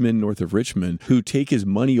the rich men north of Richmond who take his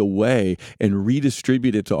money away and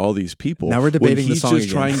redistribute it to all these people. Now we're debating the song again. He's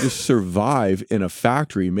just again. trying to survive in a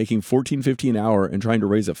factory, making $14.50 an hour and trying to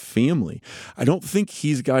raise a family. I don't think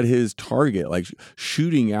he's got his target, like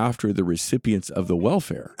shooting after the recipients of the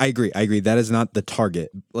welfare. I agree. That is not the target.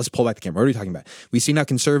 Let's pull back the camera. What are we talking about? We've seen how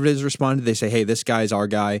conservatives responded. They say, hey, this guy's our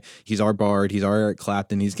guy. He's our bard. He's our Eric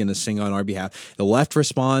Clapton. He's going to sing on our behalf. The left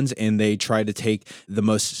responds, and they try to take the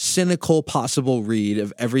most cynical possible read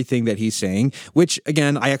of everything that he's saying, which,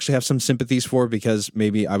 again, I actually have some sympathies for because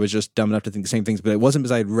maybe I was just dumb enough to think the same things, but it wasn't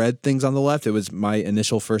because I had read things on the left. It was my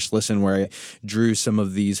initial first listen where I drew some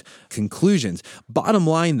of these conclusions. Bottom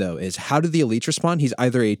line, though, is how do the elites respond? He's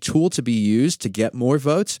either a tool to be used to get more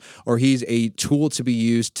votes, or he's a tool to be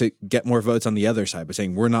used to get more votes on the other side by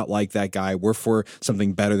saying, we're not like that guy. We're for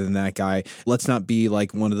something better than that guy. Let's not be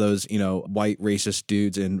like one of those, white racist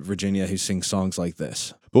dudes in Virginia who sing songs like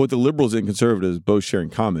this. But what the liberals and conservatives both share in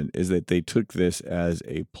common is that they took this as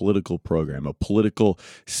a political program, a political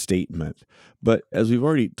statement. But as we've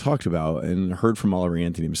already talked about and heard from Oliver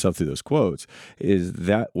Anthony himself through those quotes, is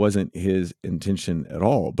that wasn't his intention at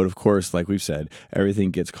all. But of course, like we've said,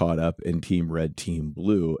 everything gets caught up in team red, team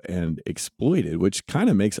blue and exploited, which kind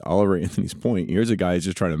of makes Oliver Anthony's point. Here's a guy who's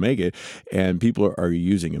just trying to make it, and people are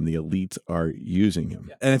using him. The elites are using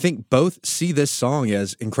him. And I think both see this song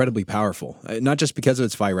as incredibly powerful, not just because of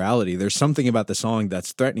its virality. There's something about the song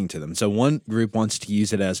that's threatening to them. So one group wants to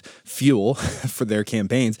use it as fuel for their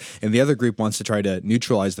campaigns, and the other group wants to try to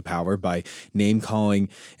neutralize the power by name calling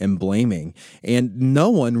and blaming. And no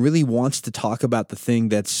one really wants to talk about the thing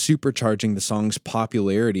that's supercharging the song's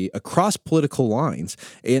popularity across political lines.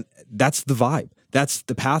 And that's the vibe. That's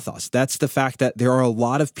the pathos. That's the fact that there are a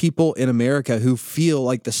lot of people in America who feel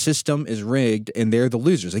like the system is rigged and they're the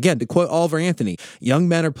losers. Again, to quote Oliver Anthony, young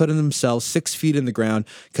men are putting themselves 6 feet in the ground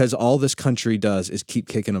because all this country does is keep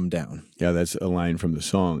kicking them down. Yeah, that's a line from the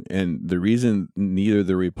song. And the reason neither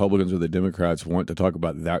the Republicans or the Democrats want to talk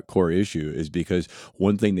about that core issue is because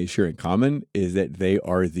one thing they share in common is that they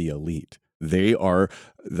are the elite. They are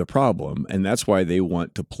the problem, and that's why they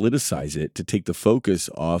want to politicize it, to take the focus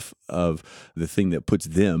off of the thing that puts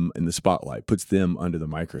them in the spotlight, puts them under the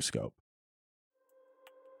microscope.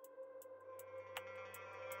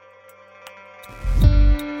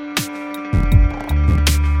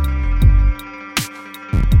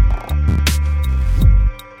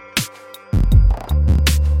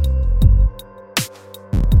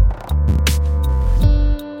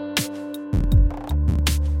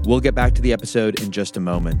 We'll get back to the episode in just a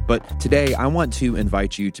moment, but today I want to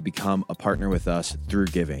invite you to become a partner with us through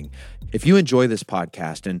giving. If you enjoy this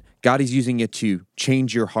podcast and God is using it to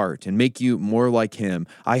change your heart and make you more like Him,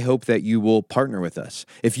 I hope that you will partner with us.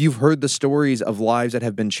 If you've heard the stories of lives that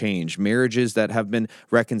have been changed, marriages that have been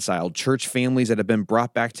reconciled, church families that have been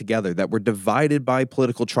brought back together, that were divided by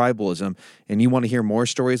political tribalism, and you want to hear more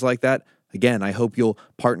stories like that, again, I hope you'll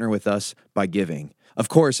partner with us by giving. Of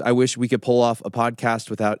course, I wish we could pull off a podcast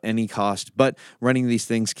without any cost, but running these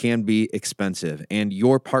things can be expensive, and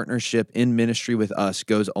your partnership in ministry with us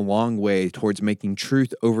goes a long way towards making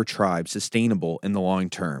Truth Over Tribe sustainable in the long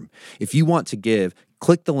term. If you want to give,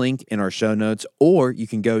 click the link in our show notes, or you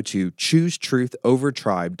can go to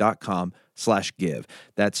choosetruthovertribe.com/give.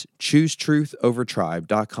 That's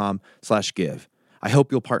choosetruthovertribe.com/give. I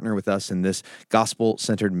hope you'll partner with us in this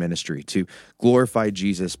gospel-centered ministry to glorify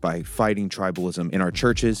Jesus by fighting tribalism in our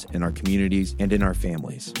churches, in our communities, and in our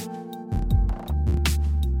families.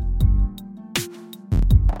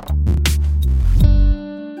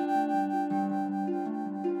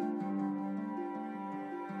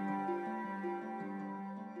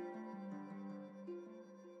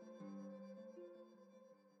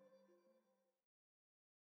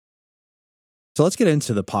 So let's get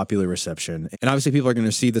into the popular reception. And obviously people are going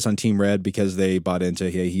to see this on Team Red because they bought into,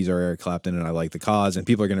 hey, he's our Eric Clapton and I like the cause. And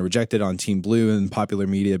people are going to reject it on Team Blue and popular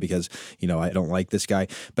media because, I don't like this guy.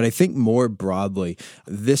 But I think more broadly,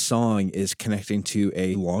 this song is connecting to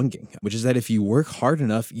a longing, which is that if you work hard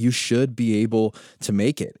enough, you should be able to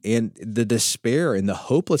make it. And the despair and the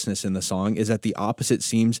hopelessness in the song is that the opposite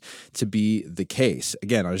seems to be the case.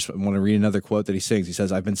 Again, I just want to read another quote that he sings. He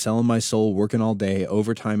says, "I've been selling my soul, working all day,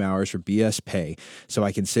 overtime hours for BS pay, so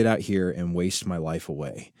I can sit out here and waste my life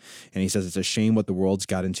away." And he says, it's a shame what the world's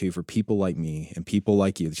got into for people like me and people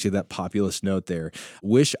like you. You see that populist note there?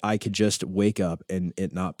 Wish I could just wake up and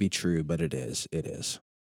it not be true, but it is. It is.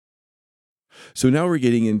 So now we're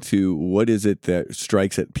getting into what is it that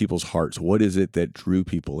strikes at people's hearts? What is it that drew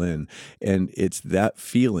people in? And it's that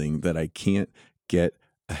feeling that I can't get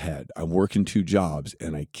ahead. I'm working 2 jobs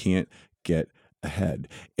and I can't get ahead.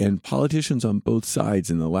 And politicians on both sides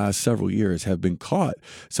in the last several years have been caught,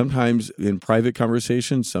 sometimes in private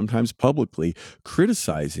conversations, sometimes publicly,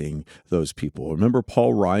 criticizing those people. Remember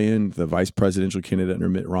Paul Ryan, the vice presidential candidate under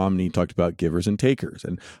Mitt Romney, talked about givers and takers.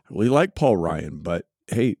 And I really like Paul Ryan, but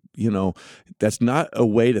hey, that's not a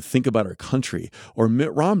way to think about our country. Or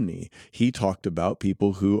Mitt Romney, he talked about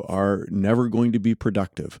people who are never going to be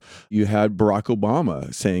productive. You had Barack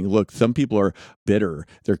Obama saying, look, some people are bitter.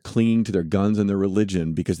 They're clinging to their guns and their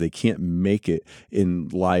religion because they can't make it in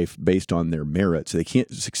life based on their merits. They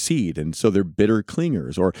can't succeed. And so they're bitter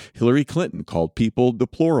clingers. Or Hillary Clinton called people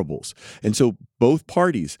deplorables. And so both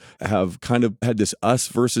parties have kind of had this us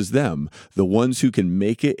versus them, the ones who can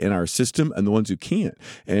make it in our system and the ones who can't.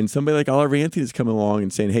 And somebody like Oliver Anthony is coming along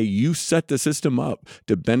and saying, hey, you set the system up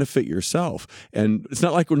to benefit yourself. And it's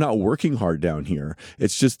not like we're not working hard down here.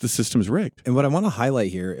 It's just the system's rigged. And what I want to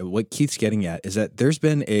highlight here, what Keith's getting at, is that there's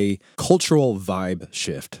been a cultural vibe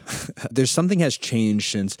shift. There's something has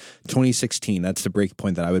changed since 2016. That's the break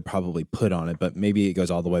point that I would probably put on it, but maybe it goes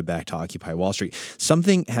all the way back to Occupy Wall Street.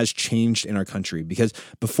 Something has changed in our country because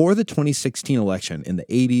before the 2016 election, in the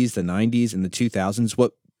 80s, the 90s, and the 2000s,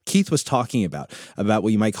 what Keith was talking about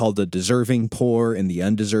what you might call the deserving poor and the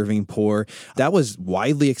undeserving poor. That was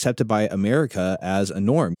widely accepted by America as a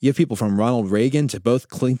norm. You have people from Ronald Reagan to both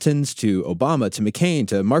Clintons to Obama to McCain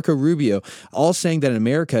to Marco Rubio all saying that in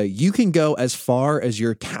America, you can go as far as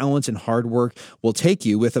your talents and hard work will take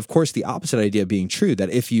you, with, of course, the opposite idea being true, that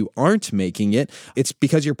if you aren't making it, it's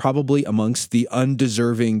because you're probably amongst the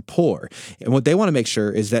undeserving poor. And what they want to make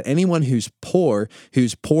sure is that anyone who's poor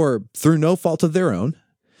through no fault of their own,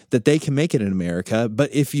 that they can make it in America.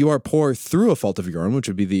 But if you are poor through a fault of your own, which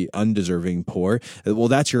would be the undeserving poor, well,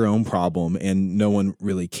 that's your own problem and no one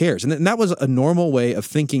really cares. And that was a normal way of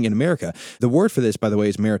thinking in America. The word for this, by the way,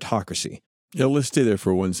 is meritocracy. Yeah, let's stay there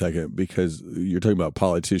for 1 second, because you're talking about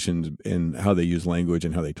politicians and how they use language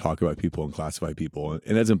and how they talk about people and classify people.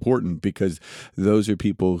 And that's important because those are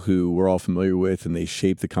people who we're all familiar with and they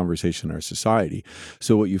shape the conversation in our society.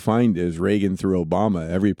 So what you find is Reagan through Obama,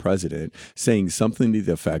 every president saying something to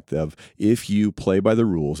the effect of, if you play by the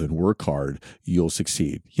rules and work hard, you'll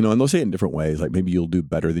succeed. You know, and they'll say it in different ways, like maybe you'll do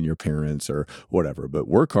better than your parents or whatever, but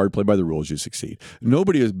work hard, play by the rules, you succeed.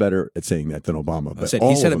 Nobody is better at saying that than Obama. But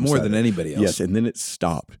he said it more than anybody else. Yes, and then it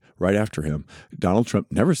stopped right after him. Donald Trump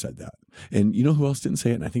never said that. And you know who else didn't say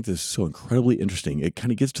it? And I think this is so incredibly interesting. It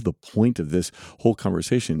kind of gets to the point of this whole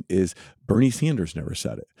conversation is Bernie Sanders never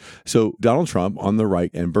said it. So Donald Trump on the right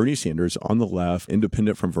and Bernie Sanders on the left,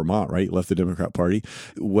 independent from Vermont, right? Left the Democrat Party.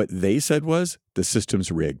 What they said was the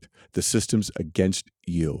system's rigged. The system's against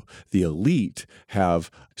you. The elite have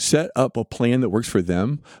set up a plan that works for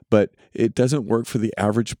them, but it doesn't work for the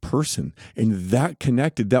average person. And that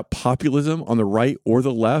connected, that populism on the right or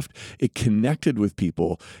the left, it connected with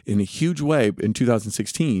people in a huge way in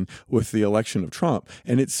 2016 with the election of Trump.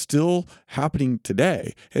 And it's still happening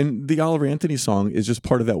today. And the Oliver Anthony song is just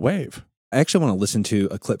part of that wave. I actually want to listen to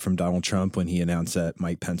a clip from Donald Trump when he announced that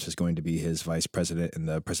Mike Pence was going to be his vice president in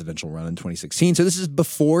the presidential run in 2016. So this is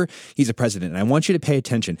before he's a president. And I want you to pay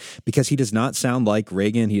attention because he does not sound like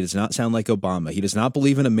Reagan. He does not sound like Obama. He does not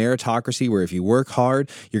believe in a meritocracy where if you work hard,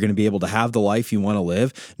 you're going to be able to have the life you want to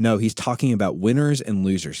live. No, he's talking about winners and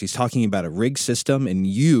losers. He's talking about a rigged system. And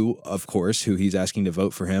you, of course, who he's asking to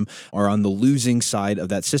vote for him, are on the losing side of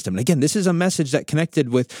that system. And again, this is a message that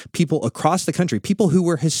connected with people across the country, people who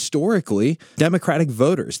were historically Democratic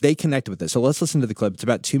voters. They connect with it. So let's listen to the clip. It's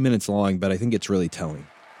about 2 minutes long, but I think it's really telling.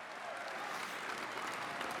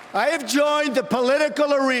 I have joined the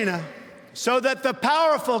political arena so that the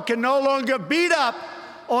powerful can no longer beat up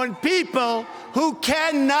on people who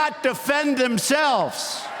cannot defend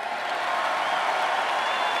themselves.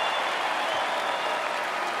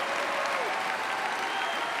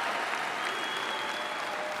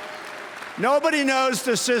 Nobody knows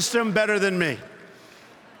the system better than me.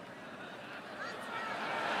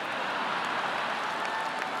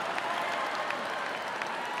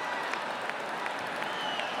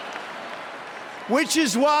 Which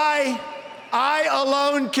is why I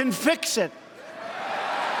alone can fix it.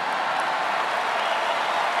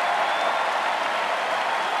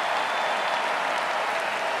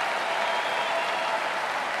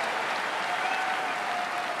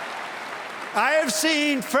 I have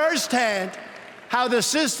seen firsthand how the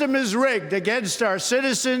system is rigged against our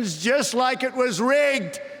citizens, just like it was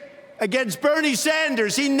rigged against Bernie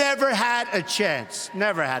Sanders. He never had a chance,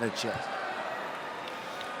 never had a chance.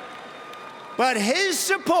 But his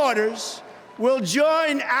supporters will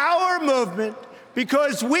join our movement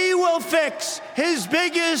because we will fix his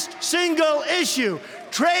biggest single issue,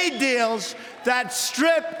 trade deals that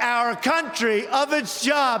strip our country of its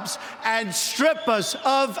jobs and strip us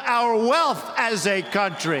of our wealth as a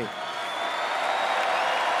country.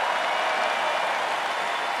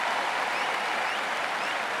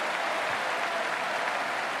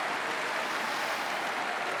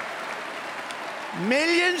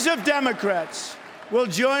 Millions of Democrats will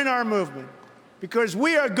join our movement because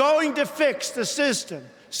we are going to fix the system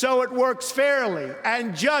so it works fairly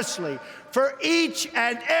and justly for each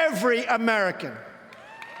and every American.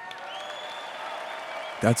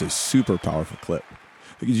 That's a super powerful clip.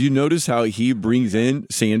 Because you notice how he brings in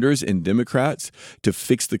Sanders and Democrats to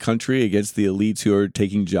fix the country against the elites who are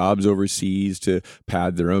taking jobs overseas to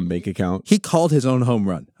pad their own bank account. He called his own home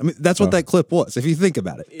run. I mean, that's what that clip was, if you think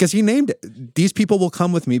about it. Because he named it. These people will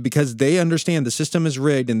come with me because they understand the system is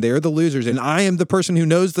rigged and they're the losers. And I am the person who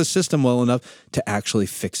knows the system well enough to actually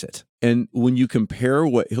fix it. And when you compare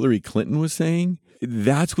what Hillary Clinton was saying,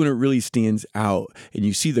 that's when it really stands out. And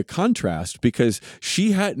you see the contrast because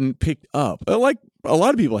she hadn't picked up, like a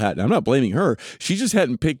lot of people hadn't. I'm not blaming her. She just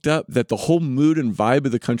hadn't picked up that the whole mood and vibe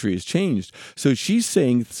of the country has changed. So she's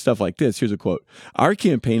saying stuff like this. Here's a quote. Our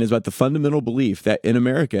campaign is about the fundamental belief that in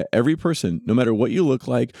America, every person, no matter what you look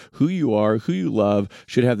like, who you are, who you love,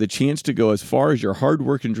 should have the chance to go as far as your hard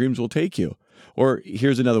work and dreams will take you. Or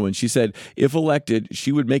here's another one. She said, if elected,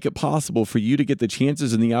 she would make it possible for you to get the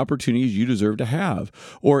chances and the opportunities you deserve to have.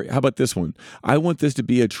 Or how about this one? I want this to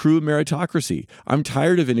be a true meritocracy. I'm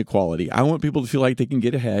tired of inequality. I want people to feel like they can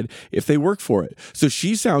get ahead if they work for it. So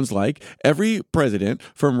she sounds like every president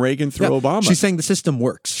from Reagan through Obama. She's saying the system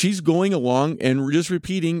works. She's going along and just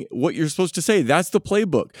repeating what you're supposed to say. That's the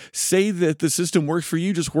playbook. Say that the system works for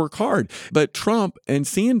you, just work hard. But Trump and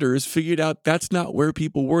Sanders figured out that's not where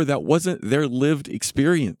people were. That wasn't their lived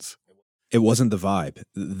experience. It wasn't the vibe.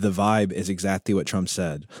 The vibe is exactly what Trump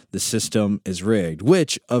said. The system is rigged,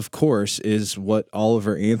 which, of course, is what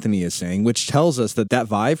Oliver Anthony is saying, which tells us that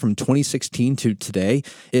vibe from 2016 to today,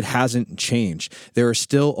 it hasn't changed. There are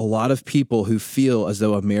still a lot of people who feel as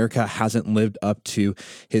though America hasn't lived up to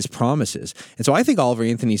his promises. And so I think Oliver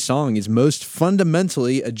Anthony's song is most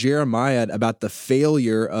fundamentally a Jeremiah about the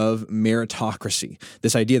failure of meritocracy.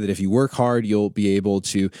 This idea that if you work hard, you'll be able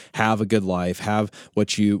to have a good life, have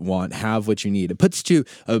what you want, have what you need. It puts to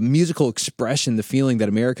a musical expression the feeling that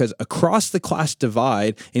America's across the class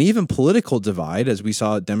divide and even political divide, as we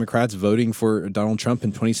saw Democrats voting for Donald Trump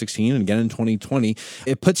in 2016 and again in 2020.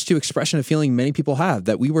 It puts to expression a feeling many people have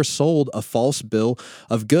that we were sold a false bill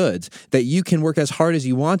of goods, that you can work as hard as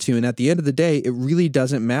you want to, and at the end of the day, it really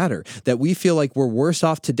doesn't matter, that we feel like we're worse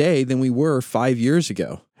off today than we were 5 years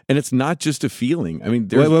ago. And it's not just a feeling. I mean,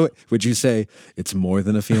 wait. Would you say it's more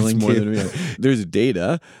than a feeling? It's more than a feeling. There's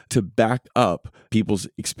data to back up people's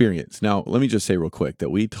experience. Now, let me just say real quick that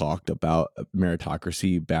we talked about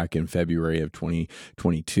meritocracy back in February of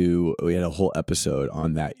 2022. We had a whole episode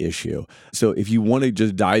on that issue. So if you want to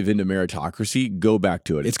just dive into meritocracy, go back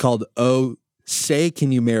to it. It's called Say,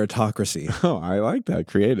 can you meritocracy? Oh, I like that.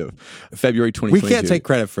 Creative. February 2022. We can't take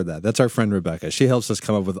credit for that. That's our friend Rebecca. She helps us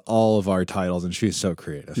come up with all of our titles, and she's so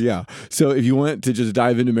creative. Yeah. So if you want to just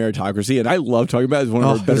dive into meritocracy, and I love talking about it, it's one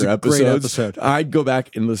of our better episodes. Great episode. I'd go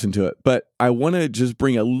back and listen to it. But I want to just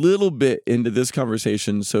bring a little bit into this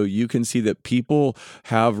conversation so you can see that people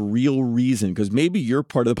have real reason, because maybe you're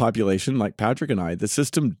part of the population, like Patrick and I, the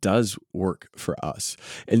system does work for us.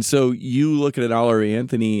 And so you look at an Oliver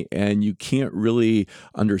Anthony and you can't really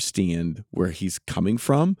understand where he's coming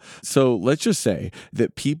from. So let's just say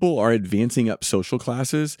that people are advancing up social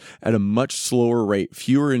classes at a much slower rate.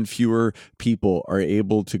 Fewer and fewer people are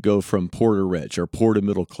able to go from poor to rich or poor to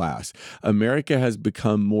middle class. America has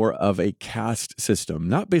become more of a caste system,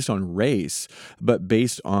 not based on race, but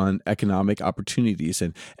based on economic opportunities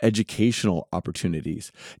and educational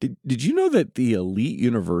opportunities. Did you know that the elite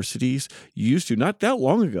universities used to, not that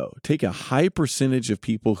long ago, take a high percentage of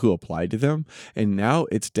people who applied to them? And now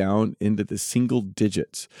it's down into the single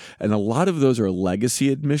digits. And a lot of those are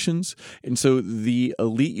legacy admissions. And so the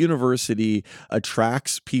elite university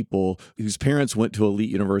attracts people whose parents went to elite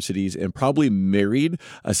universities and probably married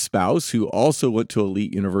a spouse who also went to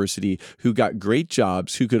elite university, who got great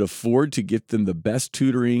jobs, who could afford to get them the best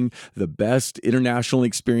tutoring, the best international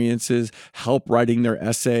experiences, help writing their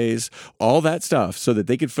essays, all that stuff so that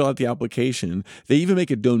they could fill out the application. They even make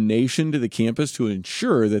a donation to the campus to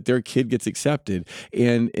ensure that their kid gets accepted.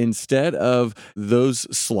 And instead of those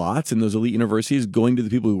slots in those elite universities going to the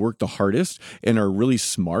people who work the hardest and are really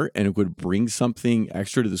smart and would bring something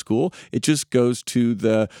extra to the school, it just goes to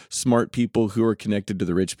the smart people who are connected to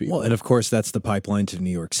the rich people. Well, and of course, that's the pipeline to New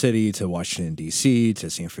York City, to Washington, D.C., to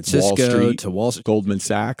San Francisco, Wall Street, to Wall Street, Goldman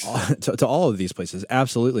Sachs, to all of these places.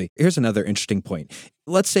 Absolutely. Here's another interesting point.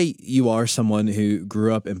 Let's say you are someone who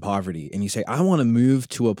grew up in poverty and you say, I want to move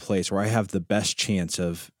to a place where I have the best chance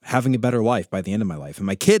of having a better life by the end of my life, and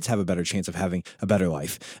my kids have a better chance of having a better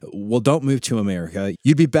life. Well, don't move to America.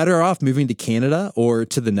 You'd be better off moving to Canada or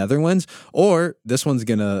to the Netherlands, or this one's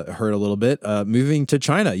going to hurt a little bit, moving to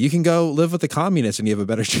China. You can go live with the communists and you have a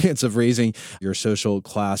better chance of raising your social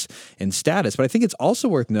class and status. But I think it's also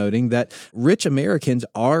worth noting that rich Americans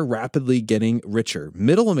are rapidly getting richer.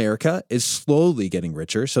 Middle America is slowly getting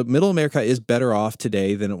richer. So middle America is better off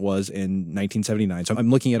today than it was in 1979. So I'm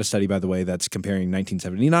looking at a study, by the way, that's comparing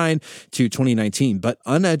 1979 to 2019, but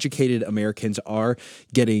uneducated Americans are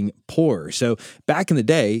getting poorer. So back in the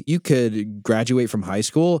day, you could graduate from high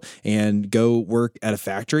school and go work at a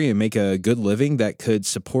factory and make a good living that could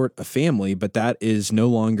support a family, but that is no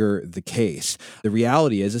longer the case. The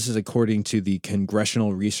reality is, this is according to the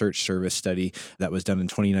Congressional Research Service study that was done in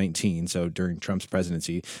 2019, so during Trump's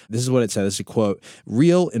presidency. This is what it says, this is a quote,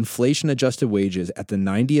 real inflation-adjusted wages at the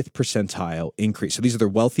 90th percentile increased. So these are the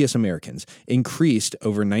wealthiest Americans, increased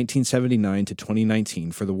over 1979 to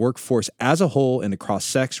 2019 for the workforce as a whole and across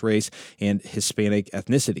sex, race, and Hispanic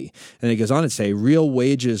ethnicity. And it goes on to say real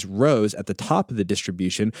wages rose at the top of the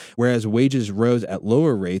distribution, whereas wages rose at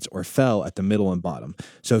lower rates or fell at the middle and bottom.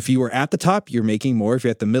 So if you were at the top, you're making more. If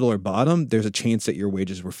you're at the middle or bottom, there's a chance that your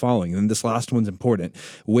wages were falling. And this last one's important.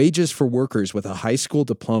 Wages for workers with a high school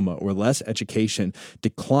diploma or less education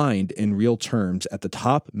declined in real terms at the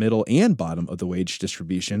top, middle, and bottom of the wage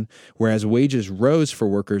distribution, whereas wages rose for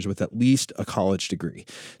workers with at least a college degree.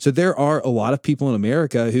 So there are a lot of people in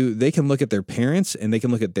America who they can look at their parents and they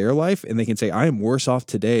can look at their life and they can say, I am worse off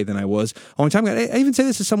today than I was a long time ago. I even say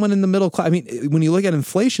this as someone in the middle class. I mean, when you look at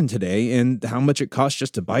inflation today and how much it costs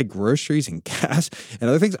just to buy groceries and gas and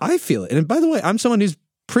other things, I feel it. And by the way, I'm someone who's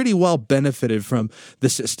pretty well benefited from the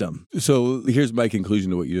system. So here's my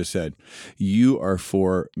conclusion to what you just said. You are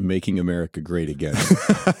for making America great again.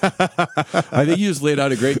 I think you just laid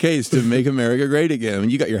out a great case to make America great again. I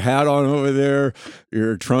mean, you got your hat on over there,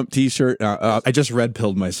 your Trump t-shirt. I just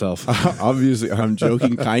red-pilled myself. Obviously, I'm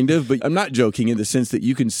joking kind of, but I'm not joking in the sense that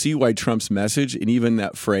you can see why Trump's message and even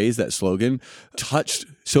that phrase, that slogan, touched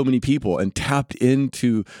so many people and tapped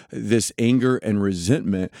into this anger and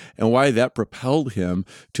resentment and why that propelled him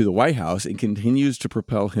to the White House and continues to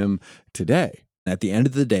propel him today. At the end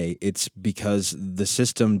of the day, it's because the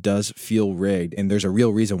system does feel rigged, and there's a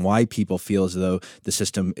real reason why people feel as though the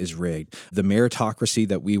system is rigged. The meritocracy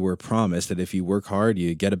that we were promised, that if you work hard,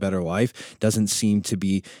 you get a better life, doesn't seem to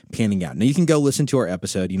be panning out. Now, you can go listen to our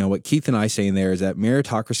episode. You know, what Keith and I say in there is that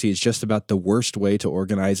meritocracy is just about the worst way to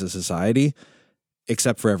organize a society,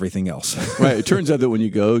 except for everything else. Right. It turns out that when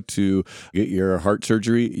you go to get your heart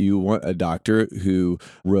surgery, you want a doctor who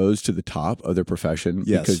rose to the top of their profession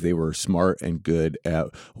because they were smart and good at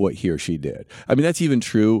what he or she did. I mean, that's even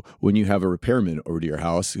true when you have a repairman over to your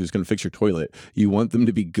house who's going to fix your toilet. You want them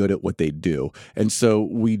to be good at what they do. And so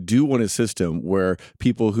we do want a system where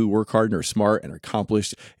people who work hard and are smart and are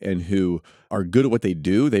accomplished and who are good at what they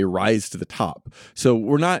do, they rise to the top. So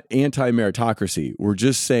we're not anti-meritocracy. We're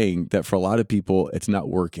just saying that for a lot of people, it's not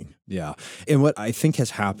working. Yeah. And what I think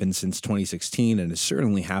has happened since 2016, and is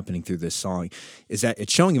certainly happening through this song, is that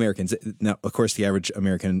it's showing Americans, now, of course, the average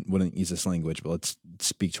American wouldn't use this language, but let's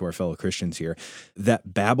speak to our fellow Christians here,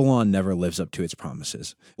 that Babylon never lives up to its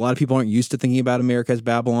promises. A lot of people aren't used to thinking about America as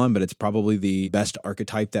Babylon, but it's probably the best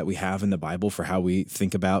archetype that we have in the Bible for how we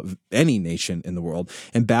think about any nation in the world.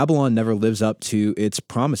 And Babylon never lives up to its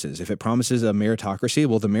promises. If it promises a meritocracy,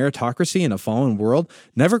 well, the meritocracy in a fallen world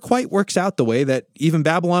never quite works out the way that even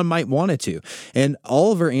Babylon might want it to. And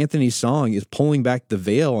Oliver Anthony's song is pulling back the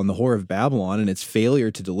veil on the Whore of Babylon and its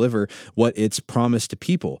failure to deliver what it's promised to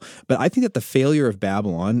people. But I think that the failure of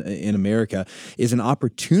Babylon in America is an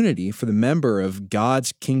opportunity for the member of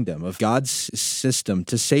God's kingdom, of God's system,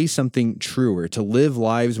 to say something truer, to live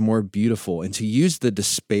lives more beautiful, and to use the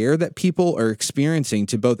despair that people are experiencing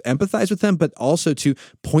to both empathize with them, but also to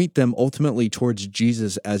point them ultimately towards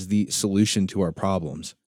Jesus as the solution to our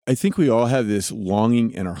problems. I think we all have this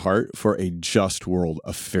longing in our heart for a just world,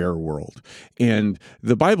 a fair world. And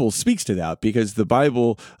the Bible speaks to that because the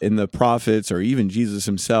Bible and the prophets or even Jesus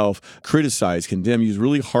himself criticize, condemn, use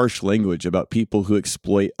really harsh language about people who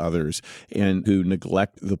exploit others and who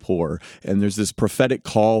neglect the poor. And there's this prophetic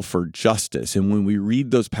call for justice. And when we read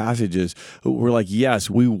those passages, we're like, yes,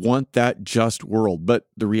 we want that just world. But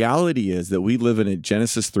the reality is that we live in a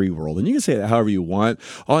Genesis 3 world. And you can say that however you want.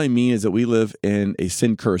 All I mean is that we live in a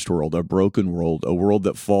sin-cursed world, a broken world, a world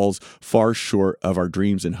that falls far short of our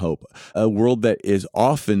dreams and hope, a world that is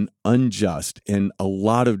often unjust in a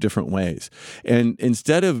lot of different ways. And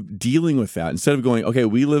instead of dealing with that, instead of going, okay,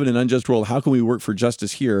 we live in an unjust world, how can we work for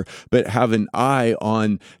justice here, but have an eye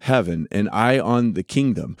on heaven, an eye on the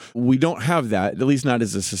kingdom? We don't have that, at least not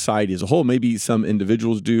as a society as a whole. Maybe some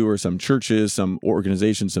individuals do, or some churches, some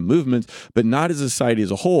organizations, some movements, but not as a society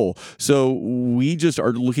as a whole. So we just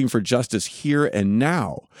are looking for justice here and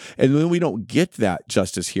now. And then we don't get that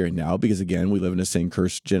justice here and now because, again, we live in a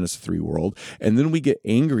sin-cursed Genesis 3 world. And then we get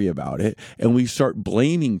angry about it and we start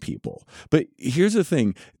blaming people. But here's the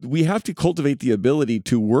thing. We have to cultivate the ability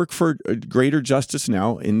to work for greater justice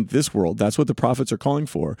now in this world. That's what the prophets are calling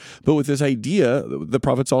for. But with this idea, the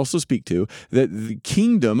prophets also speak to, that the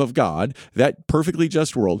kingdom of God, that perfectly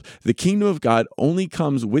just world, the kingdom of God only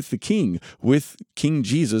comes with the king, with King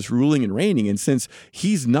Jesus ruling and reigning. And since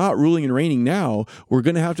he's not ruling and reigning now, we're going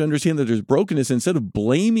going to have to understand that there's brokenness. Instead of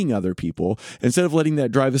blaming other people, instead of letting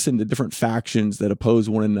that drive us into different factions that oppose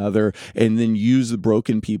one another and then use the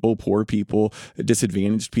broken people, poor people,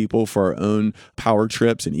 disadvantaged people for our own power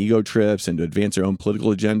trips and ego trips and to advance our own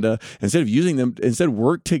political agenda, instead of using them, instead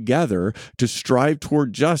work together to strive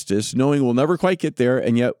toward justice, knowing we'll never quite get there,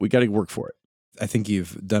 and yet we got to work for it. I think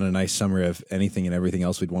you've done a nice summary of anything and everything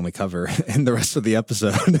else we'd want to cover in the rest of the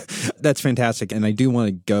episode. That's fantastic. And I do want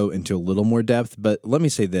to go into a little more depth, but let me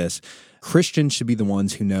say this. Christians should be the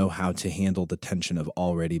ones who know how to handle the tension of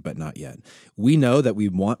already but not yet. We know that we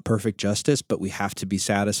want perfect justice, but we have to be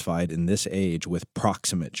satisfied in this age with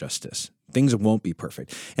proximate justice. Things won't be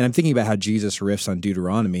perfect. And I'm thinking about how Jesus riffs on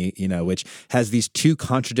Deuteronomy, which has these two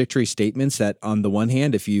contradictory statements that on the one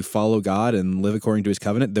hand, if you follow God and live according to his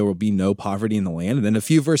covenant, there will be no poverty in the land. And then a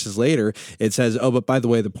few verses later, it says, oh, but by the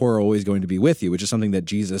way, the poor are always going to be with you, which is something that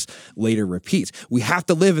Jesus later repeats. We have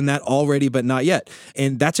to live in that already, but not yet.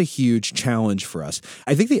 And that's a huge challenge for us.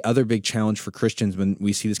 I think the other big challenge for Christians when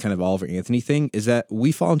we see this kind of Oliver Anthony thing is that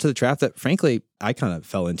we fall into the trap that, frankly, I kind of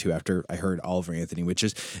fell into after I heard Oliver Anthony, which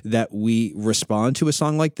is that we respond to a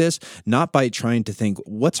song like this, not by trying to think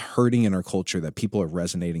what's hurting in our culture that people are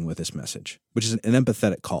resonating with this message, which is an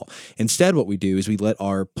empathetic call. Instead, what we do is we let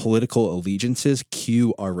our political allegiances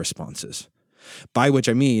cue our responses. By which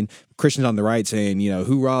I mean Christians on the right saying,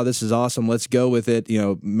 hoorah, this is awesome, let's go with it,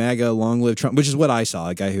 MAGA, long live Trump, which is what I saw,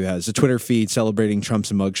 a guy who has a Twitter feed celebrating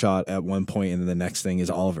Trump's mugshot at one point, and then the next thing is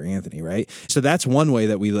Oliver Anthony, right? So that's one way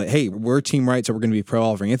that we hey, we're team right, so we're going to be pro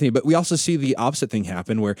Oliver Anthony, but we also see the opposite thing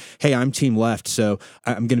happen where, hey, I'm team left, so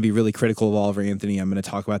I'm going to be really critical of Oliver Anthony, I'm going to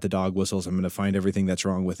talk about the dog whistles, I'm going to find everything that's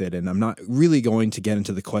wrong with it, and I'm not really going to get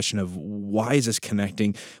into the question of why is this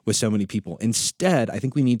connecting with so many people. Instead, I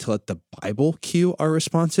think we need to let the Bible cue our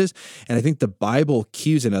responses. And I think the Bible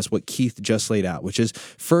cues in us what Keith just laid out, which is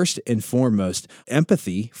first and foremost,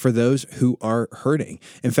 empathy for those who are hurting.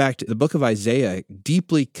 In fact, the book of Isaiah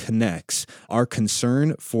deeply connects our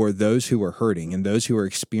concern for those who are hurting and those who are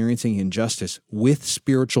experiencing injustice with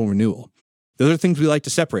spiritual renewal. Those are things we like to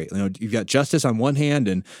separate. You've got justice on one hand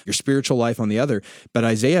and your spiritual life on the other, but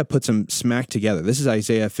Isaiah puts them smack together. This is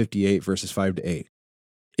Isaiah 58, verses 5-8.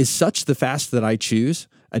 Is such the fast that I choose,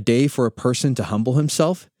 a day for a person to humble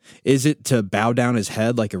himself? Is it to bow down his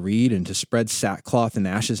head like a reed and to spread sackcloth and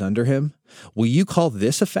ashes under him? Will you call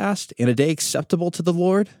this a fast and a day acceptable to the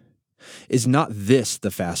Lord? Is not this the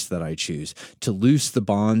fast that I choose, to loose the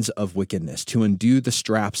bonds of wickedness, to undo the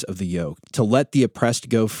straps of the yoke, to let the oppressed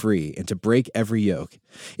go free, and to break every yoke?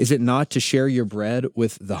 Is it not to share your bread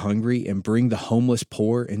with the hungry and bring the homeless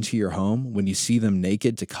poor into your home when you see them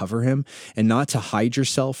naked to cover him, and not to hide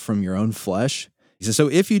yourself from your own flesh? He says,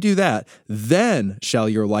 so if you do that, then shall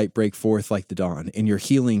your light break forth like the dawn, and your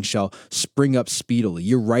healing shall spring up speedily.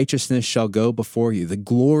 Your righteousness shall go before you. The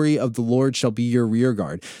glory of the Lord shall be your rear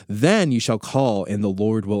guard. Then you shall call, and the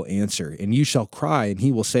Lord will answer. And you shall cry, and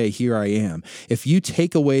he will say, here I am. If you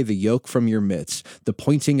take away the yoke from your midst, the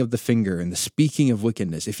pointing of the finger and the speaking of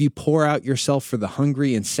wickedness, if you pour out yourself for the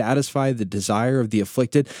hungry and satisfy the desire of the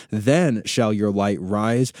afflicted, then shall your light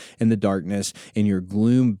rise in the darkness, and your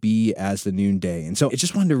gloom be as the noonday. And so I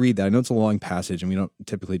just wanted to read that. I know it's a long passage, and we don't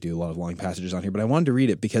typically do a lot of long passages on here, but I wanted to read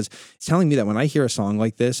it because it's telling me that when I hear a song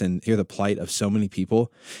like this and hear the plight of so many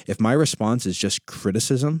people, if my response is just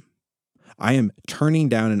criticism, I am turning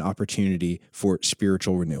down an opportunity for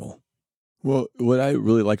spiritual renewal. Well, what I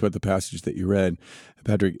really like about the passage that you read,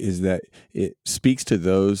 Patrick, is that it speaks to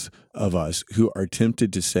those of us who are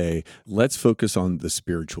tempted to say, let's focus on the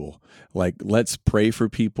spiritual. Like, let's pray for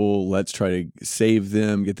people. Let's try to save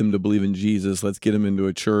them, get them to believe in Jesus. Let's get them into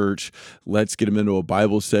a church. Let's get them into a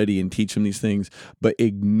Bible study and teach them these things, but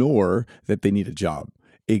ignore that they need a job.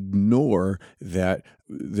 Ignore that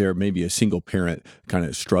there may be a single parent kind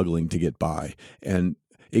of struggling to get by, and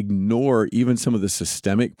ignore even some of the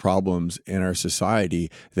systemic problems in our society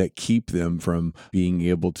that keep them from being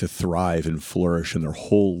able to thrive and flourish in their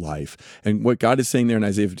whole life. And what God is saying there in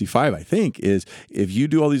Isaiah 55, I think, is if you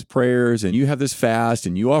do all these prayers and you have this fast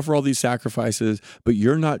and you offer all these sacrifices, but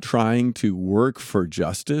you're not trying to work for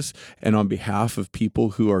justice and on behalf of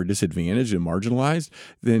people who are disadvantaged and marginalized,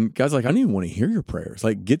 then God's like, I don't even want to hear your prayers.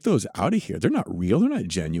 Like, get those out of here. They're not real. They're not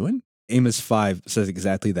genuine. Amos 5 says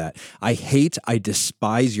exactly that. I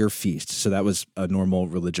despise your feast. So that was a normal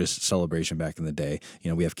religious celebration back in the day.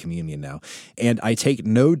 We have communion now. And I take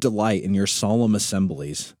no delight in your solemn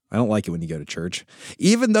assemblies. I don't like it when you go to church.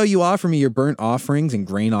 Even though you offer me your burnt offerings and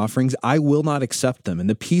grain offerings, I will not accept them. And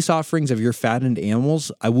the peace offerings of your fattened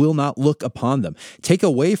animals, I will not look upon them. Take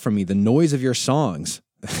away from me the noise of your songs.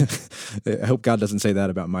 I hope God doesn't say that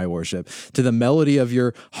about my worship. To the melody of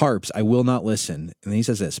your harps, I will not listen. And then he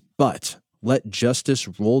says this, but let justice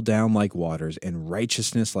roll down like waters and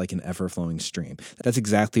righteousness like an ever-flowing stream. That's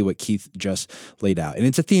exactly what Keith just laid out. And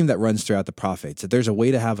it's a theme that runs throughout the prophets, that there's a way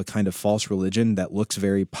to have a kind of false religion that looks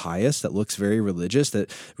very pious, that looks very religious,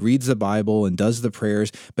 that reads the Bible and does the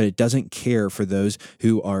prayers, but it doesn't care for those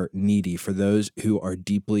who are needy, for those who are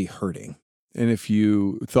deeply hurting. And if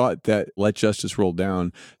you thought that Let Justice Roll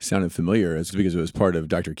Down sounded familiar, it's because it was part of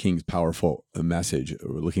Dr. King's powerful message.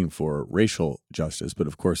 We're looking for racial justice, but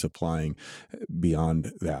of course applying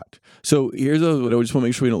beyond that. So here's what I just want to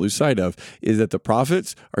make sure we don't lose sight of, is that the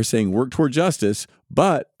prophets are saying work toward justice,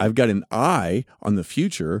 but I've got an eye on the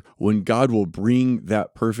future when God will bring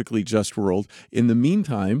that perfectly just world. In the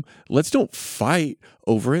meantime, let's don't fight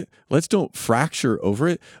over it. Let's don't fracture over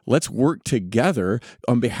it. Let's work together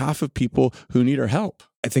on behalf of people who need our help.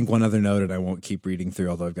 I think one other note, and I won't keep reading through,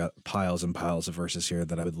 although I've got piles and piles of verses here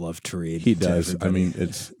that I would love to read. He does. I mean,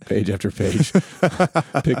 it's page after page.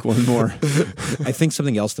 Pick one more. I think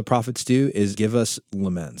something else the prophets do is give us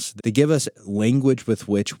laments. They give us language with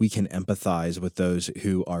which we can empathize with those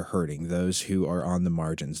who are hurting, those who are on the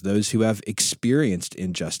margins, those who have experienced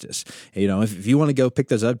injustice. You know, if you want to go pick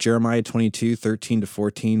those up, Jeremiah 22, 13 to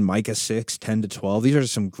 14, Micah 6, 10 to 12, these are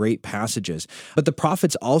some great passages. But the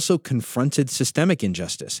prophets also confronted systemic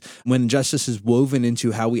injustice. When justice is woven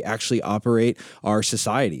into how we actually operate our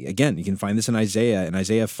society. Again, you can find this in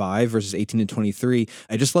Isaiah 5, verses 18 to 23.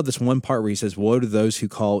 I just love this one part where he says, woe to those who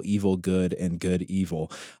call evil good and good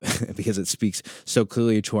evil, because it speaks so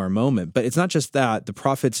clearly to our moment. But it's not just that. The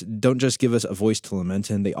prophets don't just give us a voice to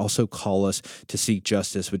lament in, they also call us to seek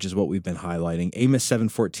justice, which is what we've been highlighting. Amos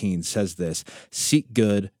 7:14 says this, seek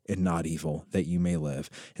good and not evil, that you may live.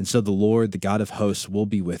 And so the Lord, the God of hosts, will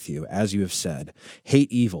be with you, as you have said.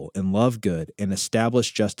 Hate evil and love good and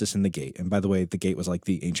establish justice in the gate. And by the way, the gate was like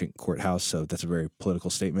the ancient courthouse, so that's a very political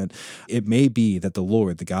statement. It may be that the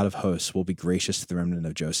Lord, the God of hosts, will be gracious to the remnant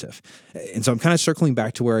of Joseph. And so I'm kind of circling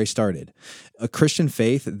back to where I started. A Christian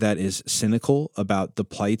faith that is cynical about the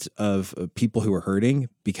plight of people who are hurting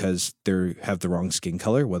because they have the wrong skin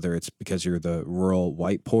color, whether it's because you're the rural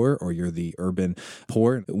white poor or you're the urban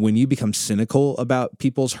poor. When you become cynical about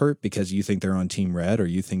people's hurt because you think they're on team red or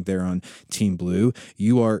you think they're on team blue,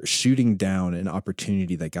 you are shooting down an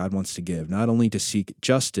opportunity that God wants to give, not only to seek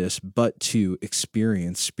justice, but to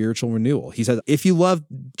experience spiritual renewal. He says, if you love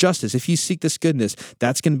justice, if you seek this goodness,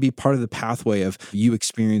 that's going to be part of the pathway of you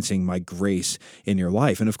experiencing my grace in your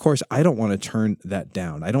life. And of course, I don't want to turn that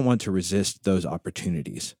down. I don't want to resist those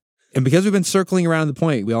opportunities. And because we've been circling around the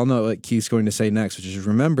point, we all know what Keith's going to say next, which is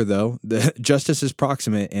remember, though, the justice is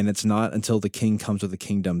proximate, and it's not until the king comes with the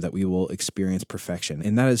kingdom that we will experience perfection.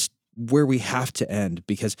 And that is where we have to end,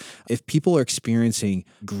 because if people are experiencing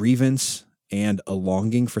grievance and a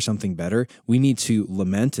longing for something better, we need to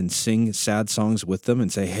lament and sing sad songs with them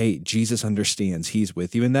and say, hey, Jesus understands, he's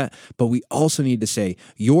with you in that. But we also need to say,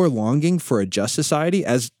 your longing for a just society,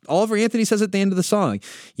 as Oliver Anthony says at the end of the song,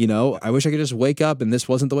 you know, I wish I could just wake up and this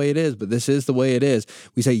wasn't the way it is, but this is the way it is.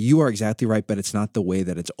 We say, you are exactly right, but it's not the way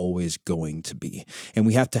that it's always going to be. And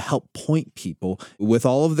we have to help point people with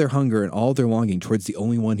all of their hunger and all of their longing towards the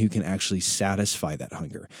only one who can actually satisfy that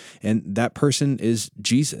hunger. And that person is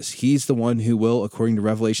Jesus. He's the one who will, according to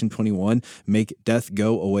Revelation 21, make death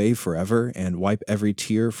go away forever and wipe every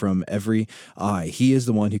tear from every eye. He is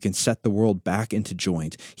the one who can set the world back into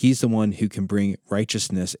joint. He's the one who can bring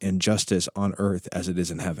righteousness and justice on earth as it is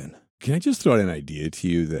in heaven. Can I just throw out an idea to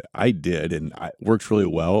you that I did and it works really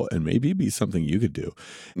well and maybe be something you could do?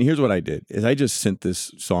 And here's what I did is I just sent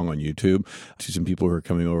this song on YouTube to some people who were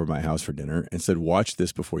coming over to my house for dinner and said, watch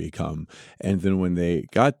this before you come. And then when they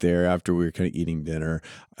got there, after we were kind of eating dinner,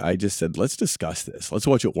 I just said, let's discuss this. Let's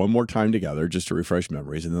watch it one more time together just to refresh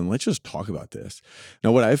memories. And then let's just talk about this.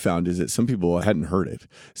 Now, what I found is that some people hadn't heard it.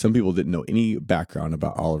 Some people didn't know any background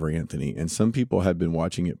about Oliver Anthony. And some people had been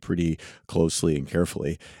watching it pretty closely and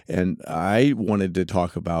carefully. And I wanted to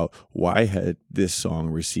talk about why had this song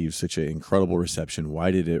received such an incredible reception? Why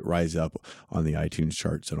did it rise up on the iTunes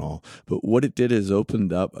charts and all? But what it did is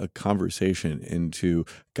opened up a conversation into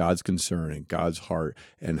God's concern and God's heart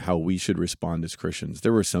and how we should respond as Christians.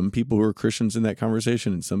 There were some people who were Christians in that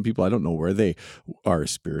conversation and some people, I don't know where they are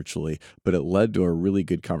spiritually, but it led to a really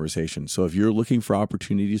good conversation. So if you're looking for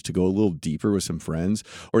opportunities to go a little deeper with some friends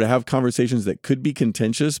or to have conversations that could be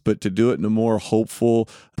contentious, but to do it in a more hopeful,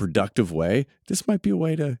 productive way, this might be a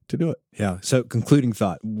way to do it. Yeah. So concluding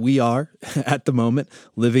thought, we are at the moment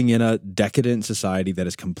living in a decadent society that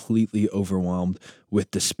is completely overwhelmed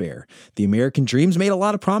with despair. The American dreams made a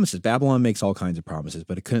lot of promises. Babylon makes all kinds of promises,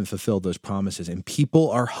 but it couldn't fulfill those promises. And people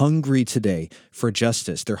are hungry today for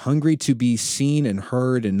justice. They're hungry to be seen and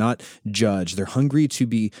heard and not judged. They're hungry to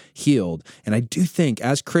be healed. And I do think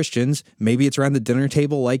as Christians, maybe it's around the dinner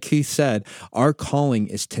table, like Keith said, our calling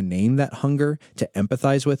is to name that hunger, to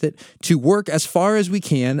empathize with it, to work as far as we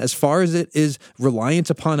can, as far as it is reliant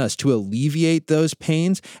upon us, to alleviate those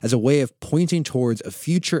pains as a way of pointing towards a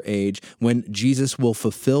future age when Jesus will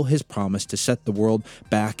fulfill his promise to set the world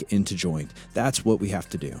back into joint. That's what we have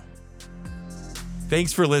to do.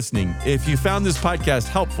 Thanks for listening. If you found this podcast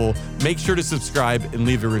helpful, make sure to subscribe and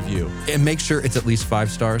leave a review. And make sure it's at least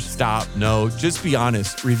 5 stars. Stop. No, just be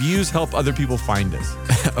honest. Reviews help other people find us.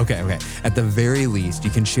 Okay. At the very least,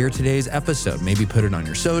 you can share today's episode. Maybe put it on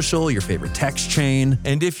your social, your favorite text chain.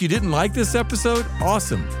 And if you didn't like this episode,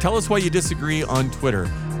 awesome. Tell us why you disagree on Twitter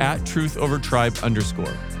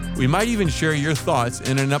 @TruthOverTribe_. We might even share your thoughts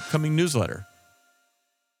in an upcoming newsletter.